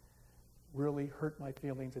really hurt my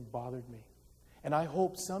feelings and bothered me. And I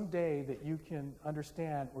hope someday that you can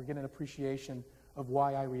understand or get an appreciation of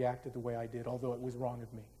why I reacted the way I did, although it was wrong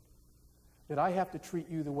of me. That I have to treat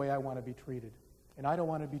you the way I want to be treated. And I don't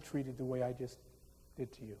want to be treated the way I just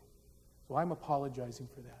did to you. So I'm apologizing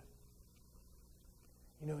for that.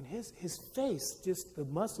 And his face, the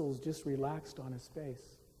muscles just relaxed on his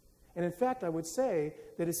face. And in fact, I would say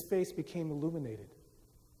that his face became illuminated.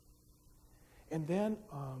 And then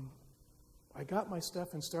I got my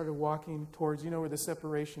stuff and started walking towards, where the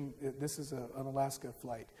separation, this is an Alaska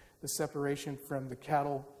flight, the separation from the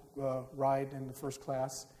cattle ride in the first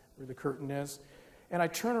class where the curtain is. And I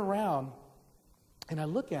turn around and I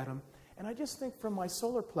look at him, and I just think from my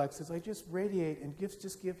solar plexus, I just radiate and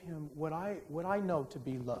just give him what I know to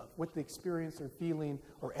be love, what the experience or feeling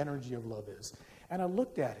or energy of love is. And I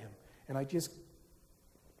looked at him, and I just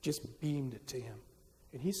beamed it to him.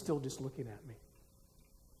 And he's still just looking at me.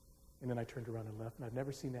 And then I turned around and left, and I've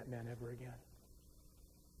never seen that man ever again.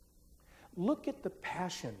 Look at the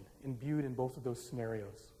passion imbued in both of those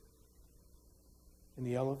scenarios. In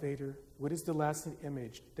the elevator, what is the lasting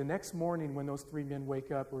image? The next morning when those three men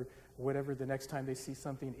wake up, or whatever, the next time they see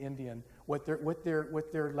something Indian, what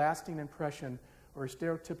their lasting impression or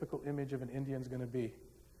stereotypical image of an Indian is going to be.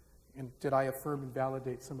 And did I affirm and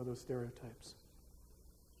validate some of those stereotypes?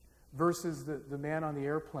 Versus the man on the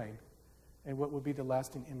airplane, and what would be the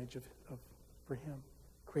lasting image for him?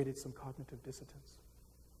 Created some cognitive dissonance,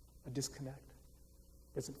 a disconnect.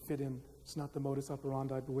 Doesn't fit in. It's not the modus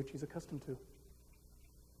operandi by which he's accustomed to.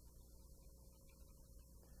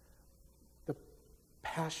 The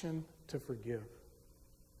passion to forgive.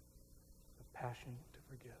 The passion to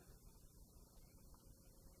forgive.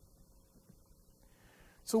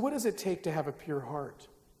 So what does it take to have a pure heart?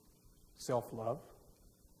 Self-love,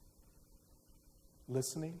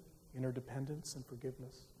 listening, interdependence, and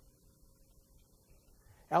forgiveness.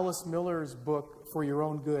 Alice Miller's book, For Your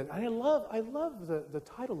Own Good. I love the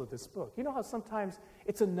title of this book. You know how sometimes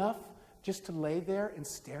it's enough just to lay there and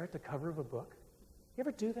stare at the cover of a book? You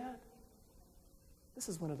ever do that? This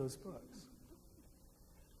is one of those books.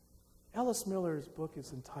 Alice Miller's book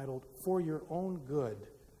is entitled For Your Own Good,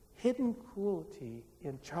 Hidden Cruelty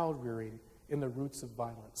in Child Rearing in the Roots of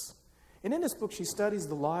Violence. And in this book, she studies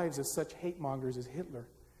the lives of such hate mongers as Hitler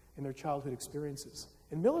and their childhood experiences.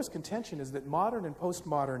 And Miller's contention is that modern and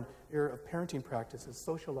postmodern era of parenting practices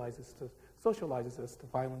socializes us to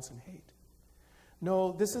violence and hate.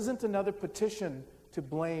 No, this isn't another petition to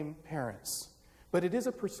blame parents, but it is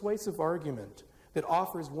a persuasive argument that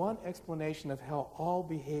offers one explanation of how all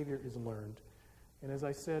behavior is learned. And as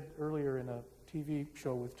I said earlier in a TV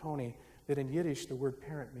show with Tony, that in Yiddish the word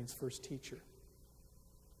parent means first teacher.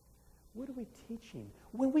 What are we teaching?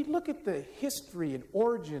 When we look at the history and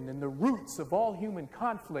origin and the roots of all human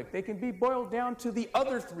conflict, they can be boiled down to the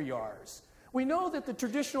other 3 R's. We know that the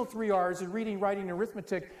traditional 3 R's are reading, writing, and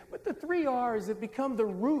arithmetic, but the 3 R's have become the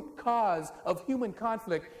root cause of human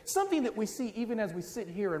conflict, something that we see even as we sit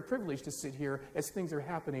here and privileged to sit here as things are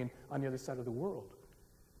happening on the other side of the world.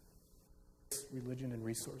 Religion and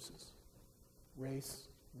resources. Race,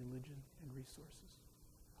 religion, and resources.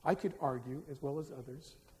 I could argue, as well as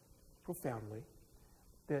others, profoundly,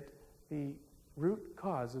 that the root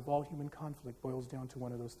cause of all human conflict boils down to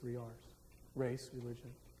one of those 3 R's. Race,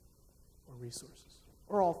 religion, or resources.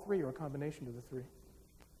 Or all 3, or a combination of the 3.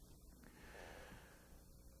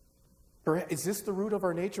 Is this the root of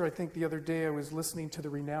our nature? I think the other day I was listening to the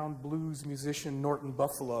renowned blues musician Norton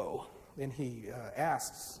Buffalo, and he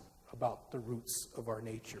asks about the roots of our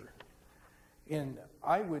nature. And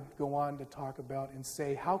I would go on to talk about and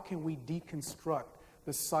say, how can we deconstruct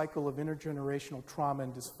the cycle of intergenerational trauma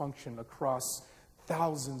and dysfunction across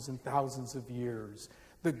thousands and thousands of years?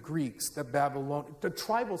 The Greeks, the Babylonians, the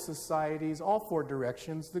tribal societies, all 4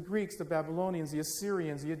 directions, the Greeks, the Babylonians, the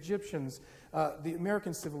Assyrians, the Egyptians, the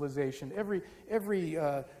American civilization, every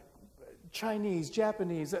Chinese,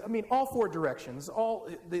 Japanese, I mean, all 4 directions, all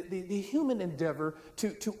the human endeavor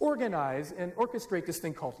to organize and orchestrate this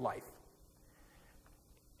thing called life.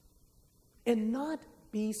 And not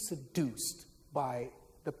be seduced by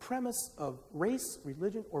the premise of race,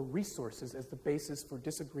 religion, or resources as the basis for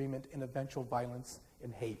disagreement and eventual violence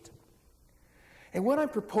and hate. And what I'm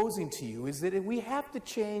proposing to you is that we have to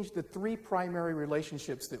change the three primary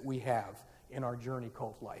relationships that we have in our journey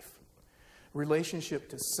called life. Relationship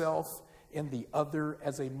to self and the other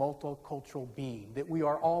as a multicultural being, that we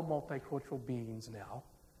are all multicultural beings now,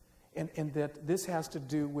 and that this has to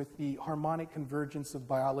do with the harmonic convergence of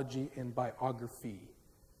biology and biography.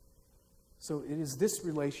 So it is this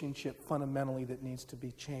relationship fundamentally that needs to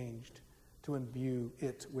be changed to imbue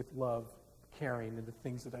it with love, caring, and the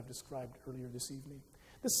things that I've described earlier this evening.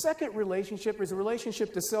 The second relationship is a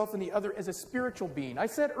relationship to self and the other as a spiritual being. I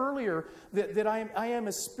said earlier that I am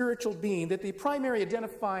a spiritual being, that the primary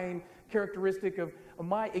identifying characteristic of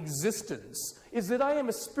my existence is that I am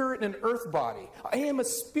a spirit in an earth body. I am a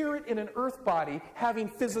spirit in an earth body having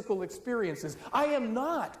physical experiences. I am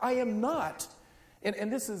not.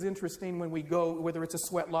 And this is interesting when we go, whether it's a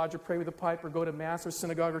sweat lodge or pray with a pipe or go to Mass or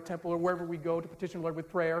synagogue or temple or wherever we go to petition the Lord with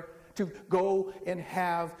prayer, to go and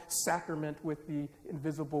have sacrament with the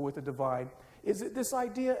invisible, with the divine, is it this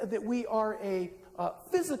idea that we are a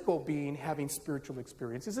physical being having spiritual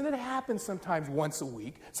experiences. And it happens sometimes once a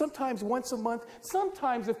week, sometimes once a month,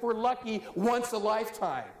 sometimes, if we're lucky, once a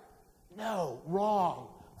lifetime. No, wrong,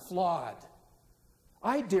 flawed.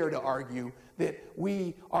 I dare to argue that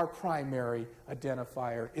our primary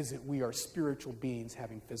identifier is that we are spiritual beings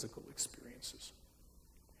having physical experiences.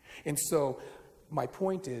 And so my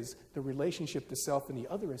point is the relationship to self and the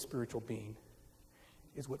other as spiritual being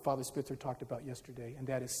is what Father Spitzer talked about yesterday, and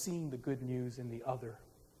that is seeing the good news in the other.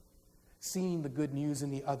 Seeing the good news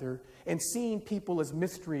in the other, and seeing people as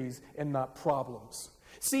mysteries and not problems.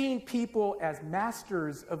 Seeing people as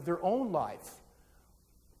masters of their own life,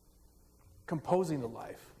 composing the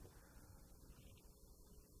life,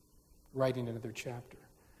 writing another chapter.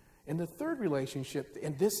 And the third relationship,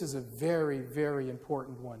 and this is a very, very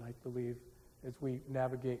important one, I believe, as we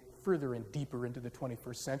navigate further and deeper into the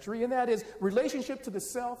 21st century, and that is relationship to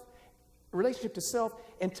self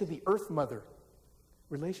and to the Earth Mother,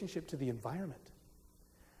 relationship to the environment.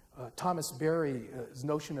 Thomas Berry's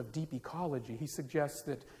notion of deep ecology, he suggests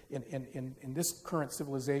that in this current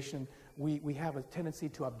civilization, we have a tendency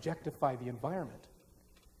to objectify the environment.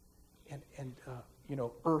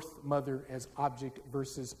 Earth Mother as object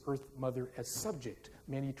versus Earth Mother as subject.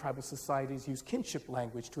 Many tribal societies use kinship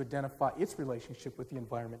language to identify its relationship with the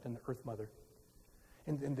environment and the Earth Mother.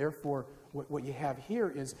 And therefore, what you have here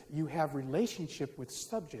is you have relationship with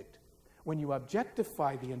subject. When you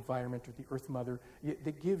objectify the environment or the Earth Mother,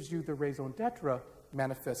 that gives you the raison d'etre,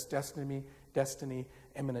 manifest destiny,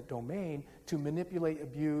 eminent domain, to manipulate,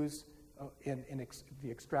 abuse,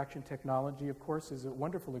 the extraction technology, of course, is a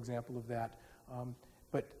wonderful example of that.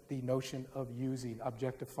 But the notion of using,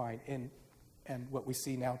 objectifying, and what we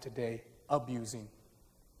see now today, abusing.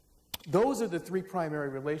 Those are the three primary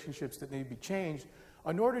relationships that need to be changed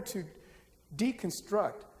in order to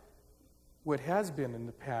deconstruct what has been in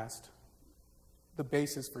the past the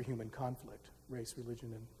basis for human conflict, race,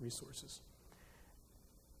 religion, and resources.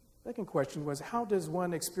 Second question was, how does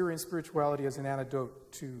one experience spirituality as an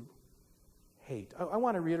antidote to hate? I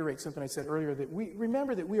want to reiterate something I said earlier, that we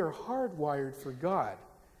remember that we are hardwired for God,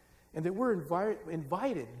 and that we're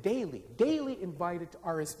invited daily invited to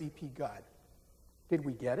RSVP God. Did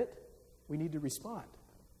we get it? We need to respond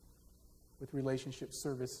with relationship,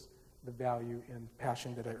 service, the value, and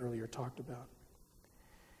passion that I earlier talked about.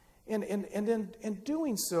 And then in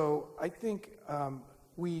doing so, I think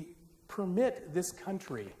we permit this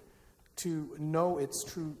country to know its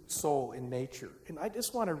true soul and nature. And I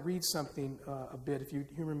just want to read something a bit, if you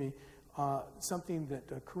humor me, something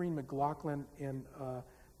that Corinne McLaughlin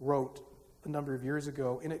wrote a number of years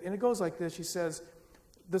ago. And it goes like this. She says,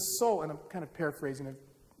 the soul, and I'm kind of paraphrasing, I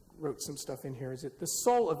wrote some stuff in here, is that the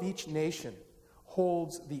soul of each nation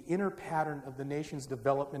holds the inner pattern of the nation's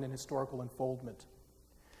development and historical unfoldment.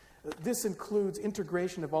 This includes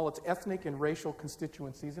integration of all its ethnic and racial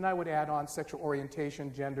constituencies, and I would add on sexual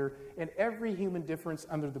orientation, gender, and every human difference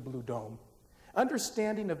under the blue dome.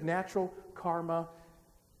 Understanding of natural karma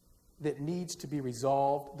that needs to be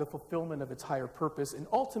resolved, the fulfillment of its higher purpose, and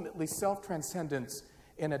ultimately self-transcendence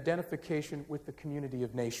and identification with the community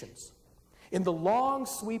of nations. In the long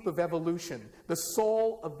sweep of evolution, the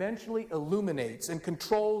soul eventually illuminates and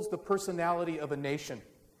controls the personality of a nation.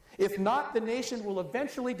 If not, the nation will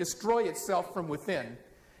eventually destroy itself from within,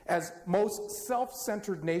 as most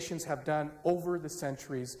self-centered nations have done over the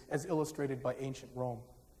centuries, as illustrated by ancient Rome.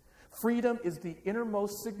 Freedom is the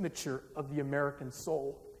innermost signature of the American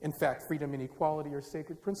soul. In fact, freedom and equality are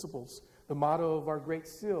sacred principles. The motto of our great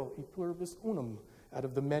seal, E pluribus unum, out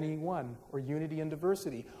of the many one, or unity and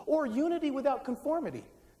diversity, or unity without conformity,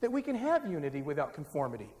 that we can have unity without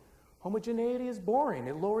conformity. Homogeneity is boring.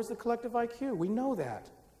 It lowers the collective IQ. We know that.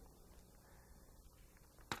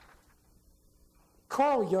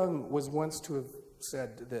 Carl Jung was once to have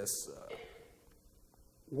said this,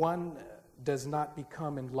 one does not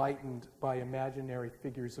become enlightened by imaginary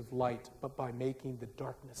figures of light, but by making the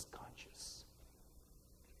darkness conscious.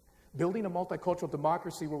 Building a multicultural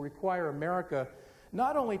democracy will require America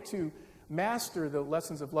not only to master the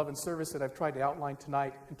lessons of love and service that I've tried to outline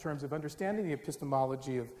tonight in terms of understanding the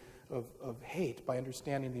epistemology of hate by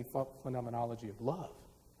understanding the phenomenology of love,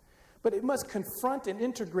 but it must confront and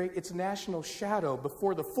integrate its national shadow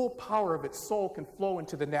before the full power of its soul can flow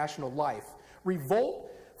into the national life. Revolt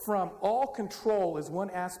from all control is one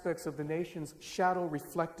aspect of the nation's shadow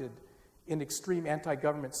reflected in extreme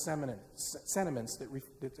anti-government sentiments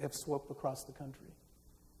that have swept across the country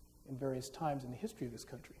in various times in the history of this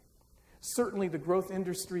country. Certainly the growth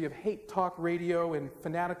industry of hate talk radio and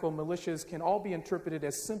fanatical militias can all be interpreted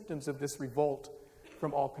as symptoms of this revolt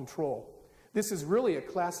from all control. This is really a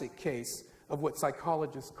classic case of what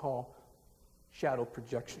psychologists call shadow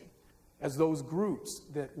projection, as those groups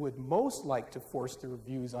that would most like to force their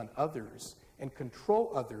views on others and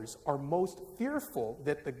control others are most fearful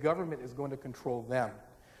that the government is going to control them.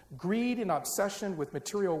 Greed and obsession with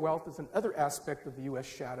material wealth is another aspect of the U.S.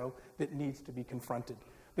 shadow that needs to be confronted.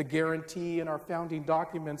 The guarantee in our founding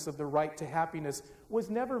documents of the right to happiness was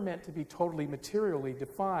never meant to be totally materially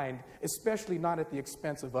defined, especially not at the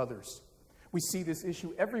expense of others. We see this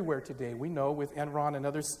issue everywhere today. We know with Enron and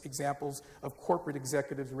other examples of corporate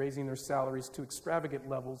executives raising their salaries to extravagant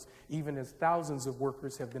levels, even as thousands of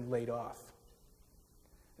workers have been laid off.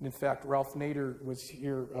 And in fact, Ralph Nader was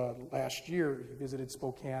here last year. He visited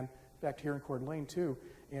Spokane, in fact, here in Coeur d'Alene too,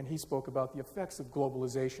 and he spoke about the effects of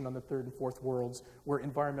globalization on the third and fourth worlds, where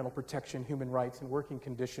environmental protection, human rights, and working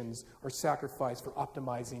conditions are sacrificed for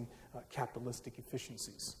optimizing capitalistic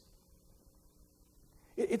efficiencies.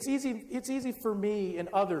 It's easy for me and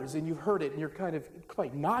others, and you've heard it, and you're kind of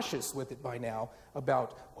quite nauseous with it by now,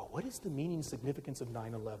 about, well, what is the meaning and significance of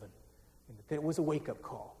 9/11? And that it was a wake-up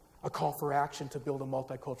call, a call for action to build a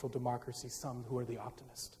multicultural democracy, some who are the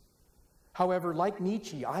optimists. However, like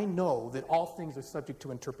Nietzsche, I know that all things are subject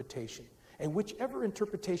to interpretation, and whichever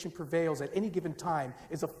interpretation prevails at any given time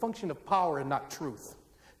is a function of power and not truth.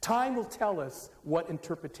 Time will tell us what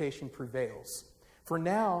interpretation prevails. For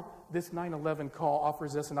now, this 9/11 call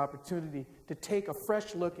offers us an opportunity to take a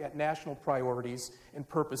fresh look at national priorities and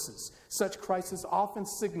purposes. Such crises often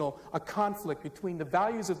signal a conflict between the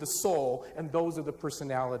values of the soul and those of the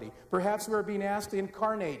personality. Perhaps we're being asked to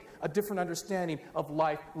incarnate a different understanding of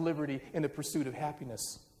life, liberty, and the pursuit of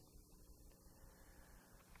happiness.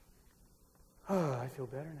 Oh, I feel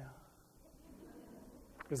better now.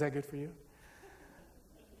 Is that good for you?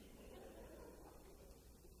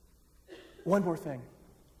 One more thing.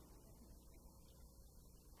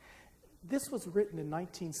 This was written in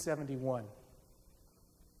 1971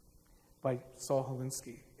 by Saul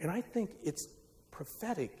Alinsky, and I think it's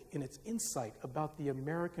prophetic in its insight about the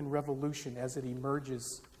American Revolution as it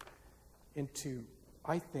emerges into,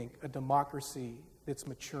 I think, a democracy that's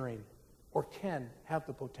maturing or can have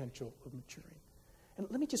the potential of maturing. And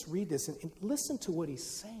let me just read this and listen to what he's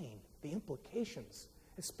saying, the implications,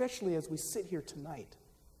 especially as we sit here tonight.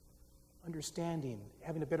 Understanding,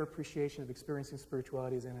 having a better appreciation of experiencing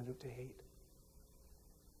spirituality as antidote to hate.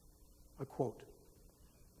 A quote.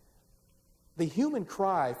 The human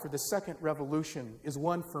cry for the second revolution is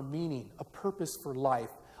one for meaning, a purpose for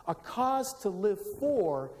life, a cause to live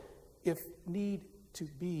for, if need to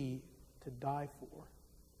be, to die for.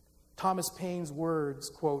 Thomas Paine's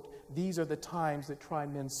words, quote, "These are the times that try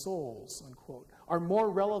men's souls," unquote, are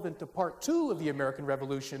more relevant to part two of the American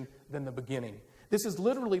Revolution than the beginning. This is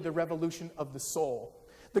literally the revolution of the soul.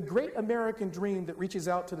 The great American dream that reaches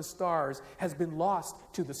out to the stars has been lost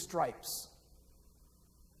to the stripes.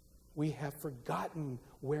 We have forgotten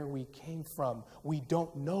where we came from. We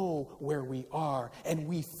don't know where we are, and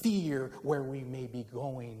we fear where we may be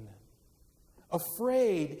going.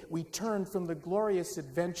 Afraid, we turn from the glorious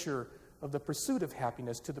adventure of the pursuit of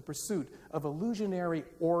happiness to the pursuit of illusionary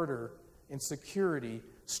order and security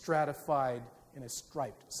stratified in a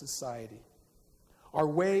striped society. Our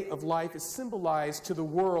way of life is symbolized to the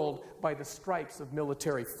world by the stripes of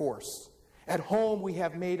military force. At home, we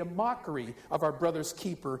have made a mockery of our brother's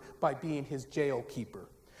keeper by being his jail keeper.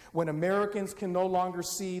 When Americans can no longer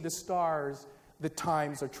see the stars, the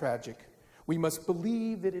times are tragic. We must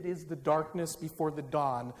believe that it is the darkness before the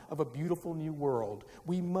dawn of a beautiful new world.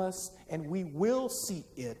 We must and we will see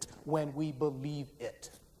it when we believe it.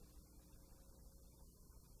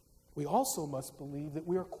 We also must believe that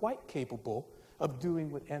we are quite capable of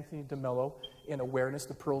doing what Anthony DeMello in Awareness,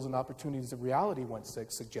 the Pearls and Opportunities of Reality once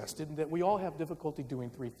suggested, and that we all have difficulty doing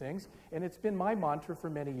three things. And it's been my mantra for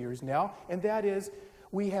many years now, and that is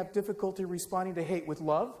we have difficulty responding to hate with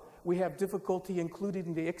love, we have difficulty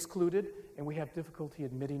including the excluded, and we have difficulty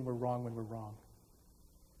admitting we're wrong when we're wrong.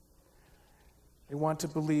 I want to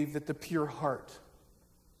believe that the pure heart,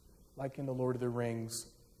 like in The Lord of the Rings,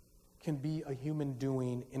 can be a human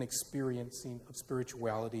doing and experiencing of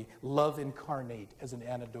spirituality, love incarnate as an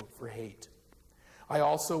antidote for hate. I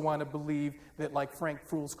also want to believe that, like Frank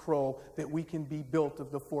Fruhl's Crow, that we can be built of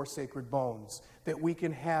the four sacred bones, that we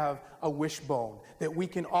can have a wishbone, that we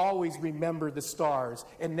can always remember the stars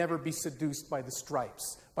and never be seduced by the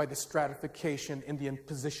stripes, by the stratification and the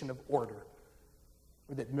imposition of order,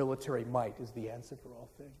 or that military might is the answer for all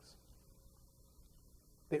things.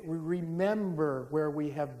 That we remember where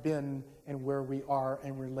we have been and where we are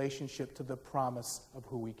in relationship to the promise of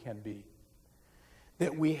who we can be.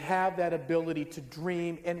 That we have that ability to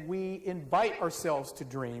dream, and we invite ourselves to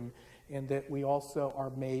dream, and that we also are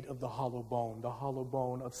made of the hollow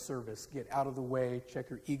bone of service. Get out of the way, check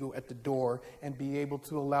your ego at the door, and be able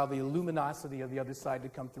to allow the luminosity of the other side to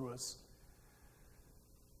come through us.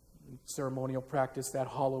 In ceremonial practice, that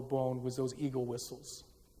hollow bone was those eagle whistles.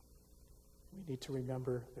 We need to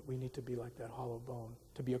remember that we need to be like that hollow bone,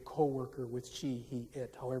 to be a co-worker with she, he,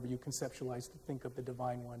 it, however you conceptualize to think of the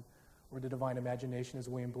divine one, or the divine imagination as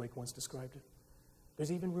William Blake once described it.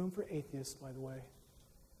 There's even room for atheists, by the way,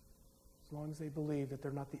 as long as they believe that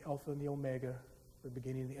they're not the Alpha and the Omega, the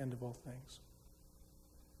beginning and the end of all things.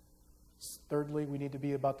 Thirdly, we need to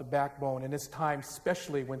be about the backbone, in this time,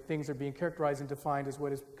 especially when things are being characterized and defined as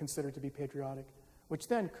what is considered to be patriotic, which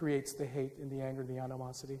then creates the hate and the anger and the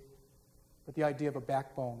animosity. But the idea of a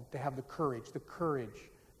backbone, to have the courage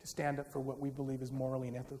to stand up for what we believe is morally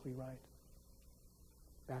and ethically right.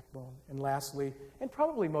 Backbone. And lastly, and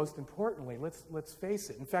probably most importantly, let's face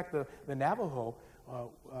it. In fact, the Navajo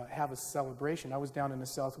have a celebration. I was down in the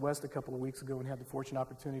Southwest a couple of weeks ago and had the fortunate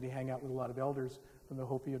opportunity to hang out with a lot of elders from the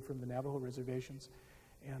Hopi and from the Navajo reservations.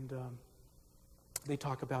 And they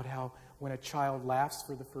talk about how when a child laughs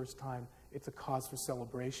for the first time, it's a cause for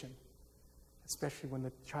celebration. Especially when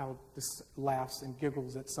the child just laughs and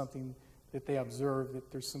giggles at something that they observe, that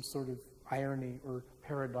there's some sort of irony or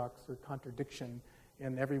paradox or contradiction,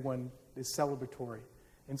 and everyone is celebratory.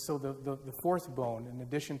 And so the fourth bone, in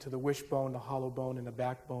addition to the wishbone, the hollow bone, and the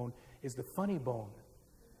backbone, is the funny bone.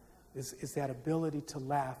 Is that ability to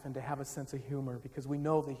laugh and to have a sense of humor, because we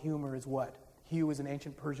know the humor is what? Hue is an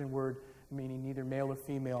ancient Persian word meaning neither male or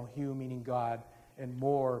female, hue meaning God, and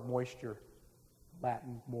more, moisture,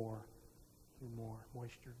 Latin, more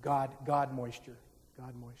moisture. God moisture.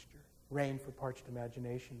 Rain for parched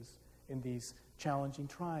imaginations in these challenging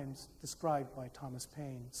times described by Thomas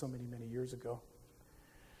Paine so many, many years ago.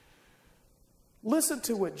 Listen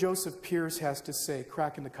to what Joseph Pierce has to say,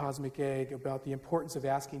 cracking the cosmic egg, about the importance of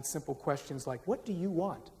asking simple questions like, what do you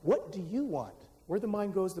want? What do you want? Where the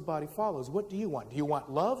mind goes, the body follows. What do you want? Do you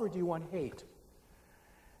want love or do you want hate?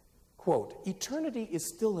 Quote, eternity is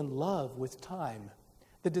still in love with time.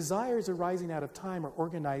 The desires arising out of time are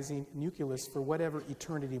organizing nucleus for whatever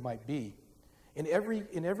eternity might be. In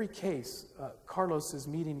every case, Carlos's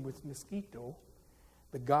meeting with Mosquito,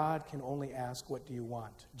 the God can only ask, what do you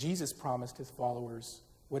want? Jesus promised his followers,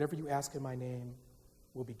 whatever you ask in my name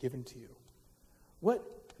will be given to you.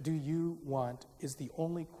 What do you want is the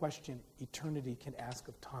only question eternity can ask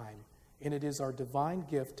of time, and it is our divine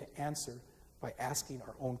gift to answer by asking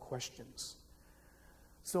our own questions.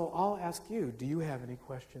 So I'll ask you, do you have any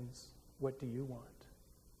questions? What do you want?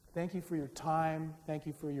 Thank you for your time. Thank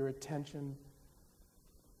you for your attention.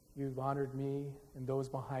 You've honored me and those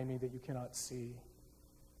behind me that you cannot see.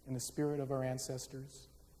 In the spirit of our ancestors,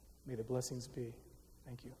 may the blessings be.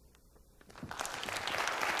 Thank you. All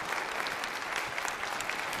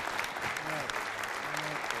right.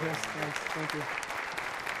 Yes, thanks. Thank you.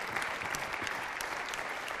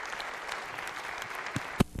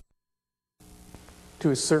 To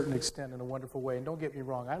a certain extent, in a wonderful way. And don't get me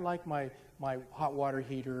wrong, I like my hot water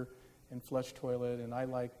heater and flush toilet, and I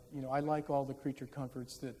like all the creature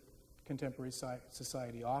comforts that contemporary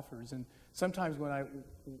society offers. And sometimes when I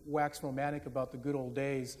wax romantic about the good old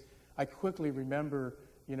days, I quickly remember,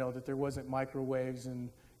 that there wasn't microwaves and,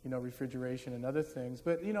 refrigeration and other things.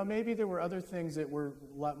 But, maybe there were other things that were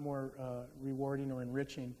a lot more rewarding or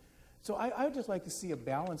enriching. So I would just like to see a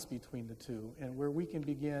balance between the two, and where we can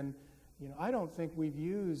begin. I don't think we've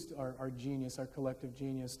used our genius, our collective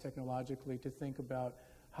genius technologically, to think about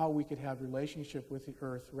how we could have relationship with the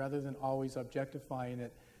earth rather than always objectifying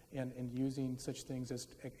it and using such things as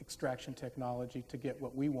extraction technology to get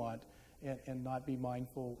what we want, and not be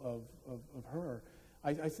mindful of her.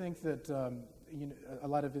 I think that a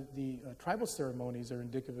lot of the tribal ceremonies are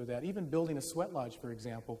indicative of that. Even building a sweat lodge, for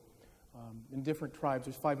example, in different tribes,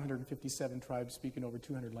 there's 557 tribes speaking over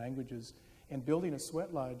 200 languages, and building a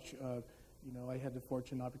sweat lodge, I had the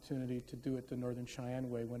fortunate opportunity to do it the Northern Cheyenne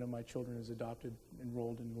way. One of my children is adopted,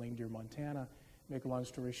 enrolled in Lame Deer, Montana. Make a long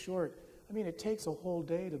story short, it takes a whole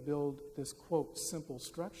day to build this, quote, simple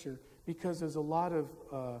structure, because there's a lot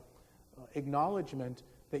of acknowledgement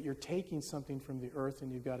that you're taking something from the earth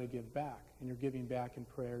and you've got to give back. And you're giving back in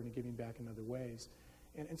prayer and you're giving back in other ways.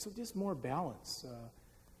 And so just more balance.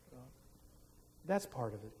 That's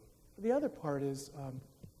part of it. The other part is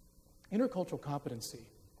intercultural competency,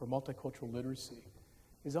 or multicultural literacy,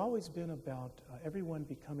 has always been about everyone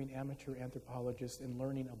becoming amateur anthropologists and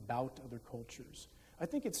learning about other cultures. I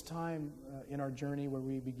think it's time in our journey where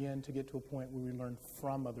we begin to get to a point where we learn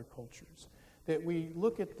from other cultures, that we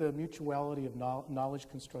look at the mutuality of knowledge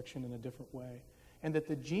construction in a different way, and that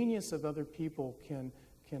the genius of other people can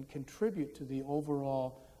contribute to the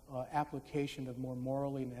overall application of more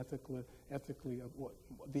morally and the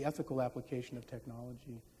ethical application of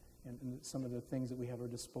technology and some of the things that we have at our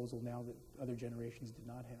disposal now that other generations did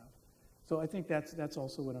not have. So I think that's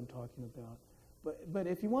also what I'm talking about. But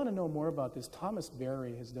if you want to know more about this, Thomas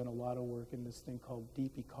Berry has done a lot of work in this thing called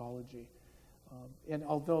deep ecology. And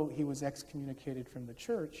although he was excommunicated from the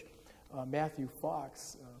church, Matthew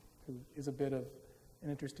Fox, who is a bit of an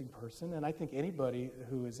interesting person, and I think anybody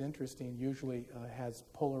who is interesting usually has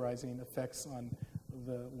polarizing effects on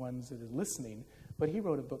the ones that are listening, but he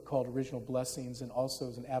wrote a book called Original Blessings, and also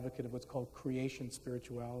is an advocate of what's called creation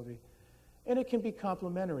spirituality. And it can be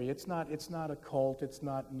complementary. It's not a cult, it's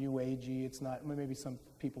not new agey, it's not, maybe some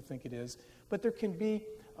people think it is, but there can be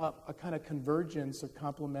a kind of convergence or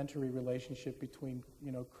complementary relationship between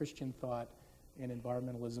Christian thought and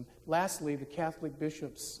environmentalism. Lastly, the Catholic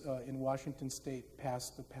bishops in Washington State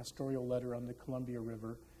passed the pastoral letter on the Columbia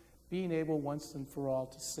River, being able once and for all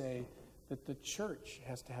to say that the church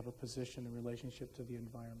has to have a position in relationship to the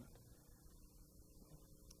environment.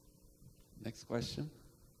 Next question.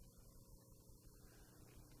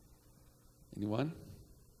 Anyone?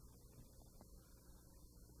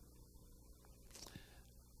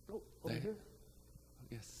 Oh, over here. Oh,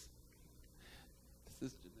 yes.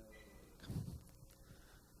 This is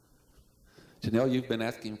Janelle. Janelle, you've been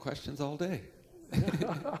asking questions all day.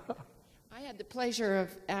 I had the pleasure of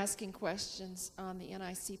asking questions on the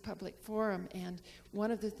NIC Public Forum, and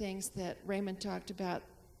one of the things that Raymond talked about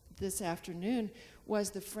this afternoon was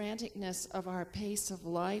the franticness of our pace of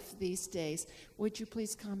life these days. Would you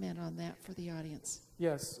please comment on that for the audience?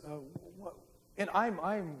 Yes, and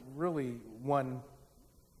I'm really one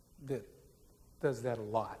that does that a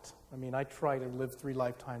lot. I try to live 3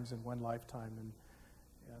 lifetimes in 1 lifetime and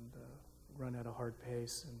run at a hard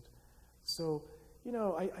pace. And so,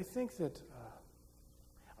 I think that,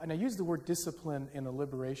 and I use the word discipline in a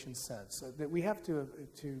liberation sense, that we have to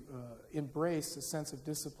embrace a sense of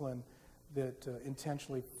discipline that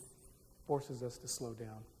intentionally forces us to slow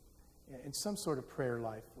down. In some sort of prayer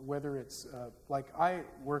life, whether it's, like I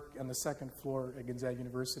work on the 2nd floor at Gonzaga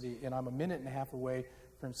University, and I'm a minute and a half away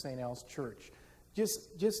from St. Al's Church.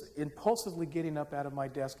 Just impulsively getting up out of my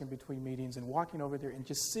desk in between meetings and walking over there and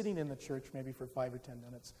just sitting in the church maybe for 5 or 10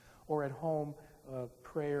 minutes. Or at home,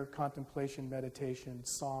 prayer, contemplation, meditation,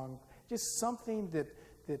 song, just something that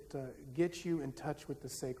gets you in touch with the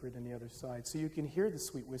sacred on the other side. So you can hear the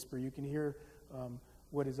sweet whisper, you can hear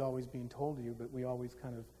what is always being told to you, but we always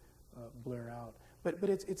kind of blare out. But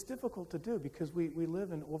it's difficult to do because we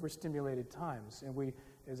live in overstimulated times, and we,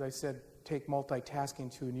 as I said, take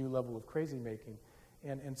multitasking to a new level of crazy making.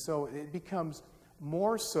 And so it becomes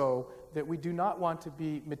more so that we do not want to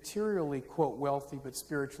be materially, quote, wealthy, but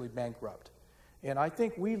spiritually bankrupt. And I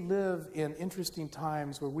think we live in interesting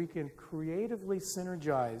times where we can creatively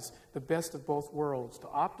synergize the best of both worlds to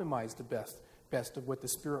optimize the best of what the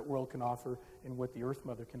spirit world can offer and what the Earth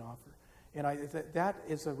Mother can offer. And that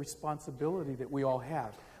is a responsibility that we all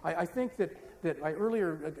have. I think that I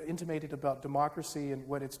earlier intimated about democracy and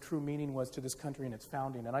what its true meaning was to this country and its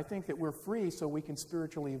founding. And I think that we're free so we can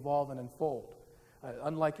spiritually evolve and unfold.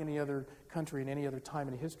 Unlike any other country in any other time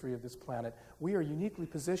in the history of this planet, we are uniquely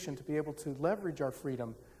positioned to be able to leverage our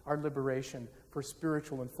freedom, our liberation, for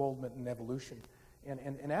spiritual unfoldment and evolution.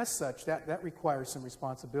 And as such, that requires some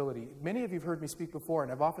responsibility. Many of you have heard me speak before,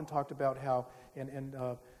 and I've often talked about how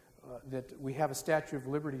that we have a Statue of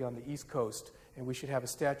Liberty on the East Coast, and we should have a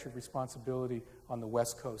Statue of Responsibility on the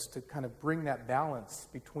West Coast to kind of bring that balance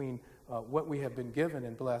between what we have been given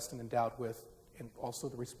and blessed and endowed with, and also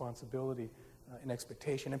the responsibility in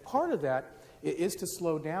expectation. And part of that is to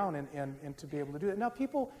slow down and to be able to do it. Now,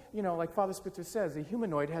 people, like Father Spitzer says, the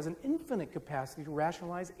humanoid has an infinite capacity to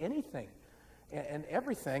rationalize anything and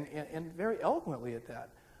everything, and very eloquently at that,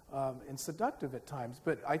 and seductive at times.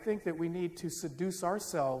 But I think that we need to seduce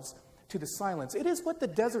ourselves to the silence. It is what the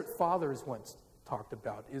Desert Fathers once talked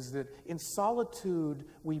about, is that in solitude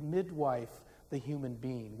we midwife the human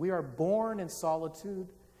being. We are born in solitude.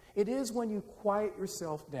 It is when you quiet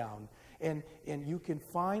yourself down and you can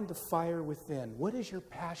find the fire within. What is your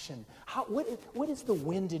passion? What is the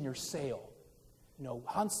wind in your sail?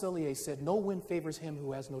 Hans Selye said, no wind favors him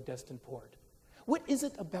who has no destined port. What is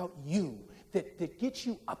it about you that gets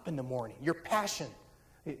you up in the morning? Your passion.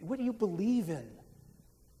 What do you believe in?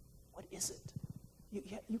 What is it?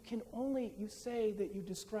 You say that you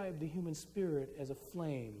describe the human spirit as a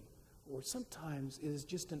flame, or sometimes it is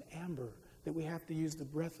just an amber that we have to use the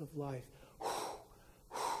breath of life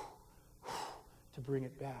to bring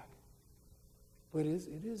it back. But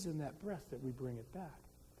it is in that breath that we bring it back.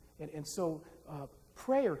 And so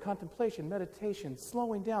prayer, contemplation, meditation,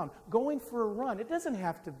 slowing down, going for a run, it doesn't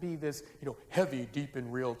have to be this, heavy, deep, in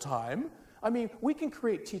real time. I mean, we can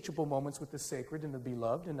create teachable moments with the sacred and the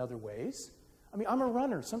beloved in other ways. I mean, I'm a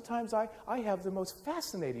runner. Sometimes I have the most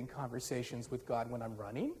fascinating conversations with God when I'm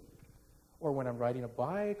running, or when I'm riding a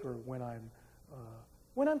bike, or when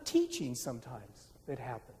I'm teaching. Sometimes it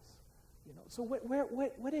happens. So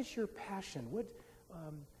what is your passion? What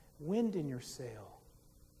wind in your sail?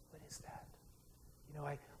 What is that?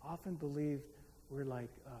 I often believe we're like,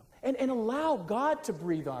 and allow God to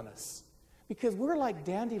breathe on us, because we're like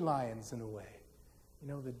dandelions in a way.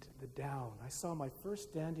 The down. I saw my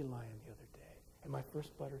first dandelion the other day, and my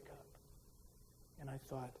first buttercup, and I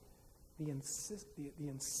thought, the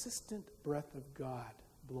insistent breath of God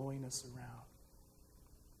blowing us around,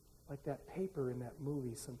 like that paper in that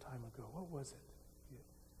movie some time ago. What was it?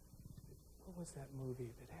 What was that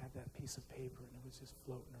movie that had that piece of paper and it was just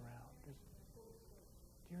floating around?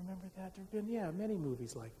 Do you remember that? There have been, many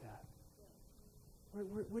movies like that.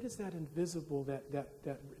 What is that invisible,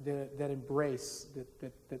 that embrace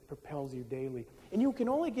that propels you daily? And you can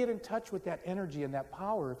only get in touch with that energy and that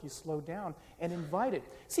power if you slow down and invite it.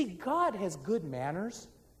 See, God has good manners.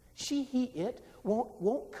 She, he, it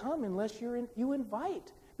won't come unless you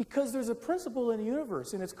invite. Because there's a principle in the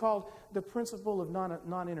universe, and it's called the principle of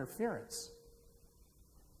non-interference.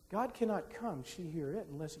 God cannot come, she, he, or it,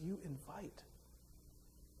 unless you invite.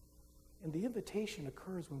 And the invitation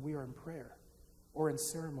occurs when we are in prayer, or in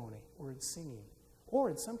ceremony, or in singing, or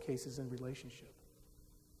in some cases in relationship.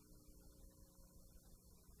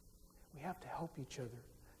 We have to help each other.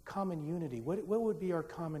 Common unity. What would be our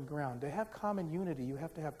common ground? To have common unity, you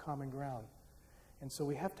have to have common ground. And so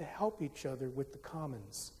we have to help each other with the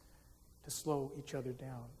commons, to slow each other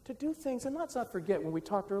down, to do things. And let's not forget, when we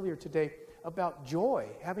talked earlier today about joy,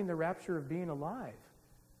 having the rapture of being alive,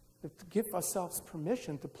 to give ourselves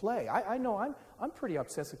permission to play. I know I'm pretty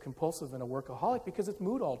obsessive-compulsive and a workaholic because it's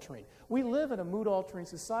mood-altering. We live in a mood-altering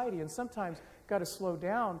society, and sometimes got to slow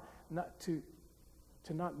down not to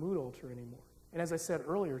not mood-alter anymore. And as I said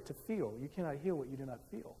earlier, to feel. You cannot heal what you do not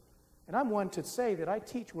feel. And I'm one to say that I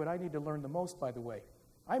teach what I need to learn the most, by the way.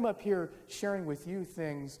 I'm up here sharing with you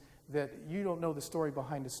things that you don't know the story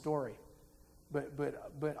behind the story.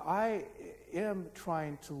 But I am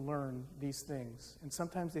trying to learn these things. And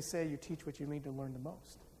sometimes they say you teach what you need to learn the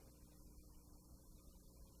most.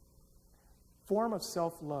 Form of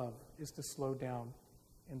self-love is to slow down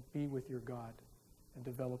and be with your God and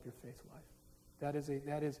develop your faith life.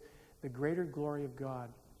 That is the greater glory of God.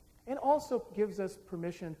 And also gives us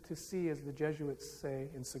permission to see, as the Jesuits say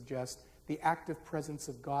and suggest, the active presence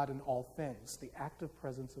of God in all things. The active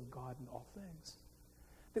presence of God in all things.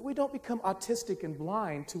 That we don't become autistic and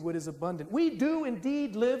blind to what is abundant. We do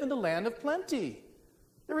indeed live in the land of plenty.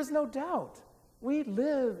 There is no doubt. We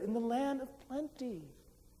live in the land of plenty.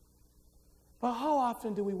 But how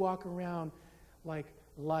often do we walk around like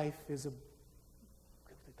life is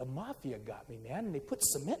the mafia got me, man, and they put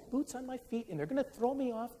cement boots on my feet and they're going to throw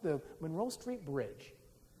me off the Monroe Street Bridge.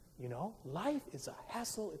 Life is a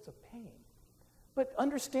hassle, it's a pain. But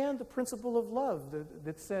understand the principle of love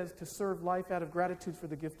that says to serve life out of gratitude for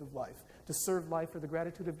the gift of life. To serve life for the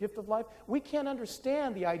gratitude of gift of life. We can't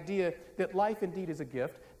understand the idea that life indeed is a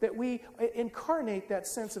gift, that we incarnate that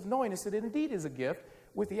sense of knowingness that it indeed is a gift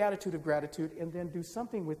with the attitude of gratitude, and then do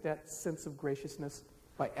something with that sense of graciousness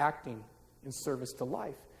by acting in service to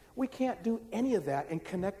life. We can't do any of that and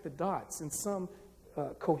connect the dots in some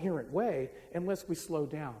coherent way unless we slow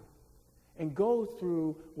down and go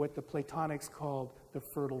through what the Platonics called the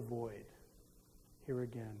fertile void. Here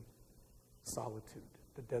again, solitude,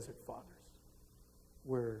 the Desert Fathers.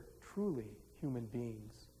 where truly human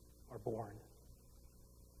beings are born.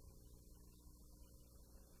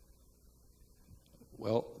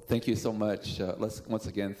 Well, thank you so much. Let's once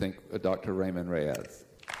again thank Dr. Raymond Reyes.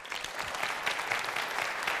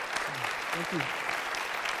 Thank you.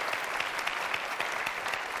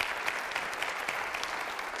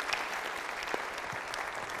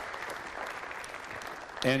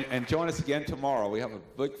 And join us again tomorrow. We have a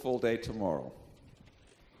big full day tomorrow.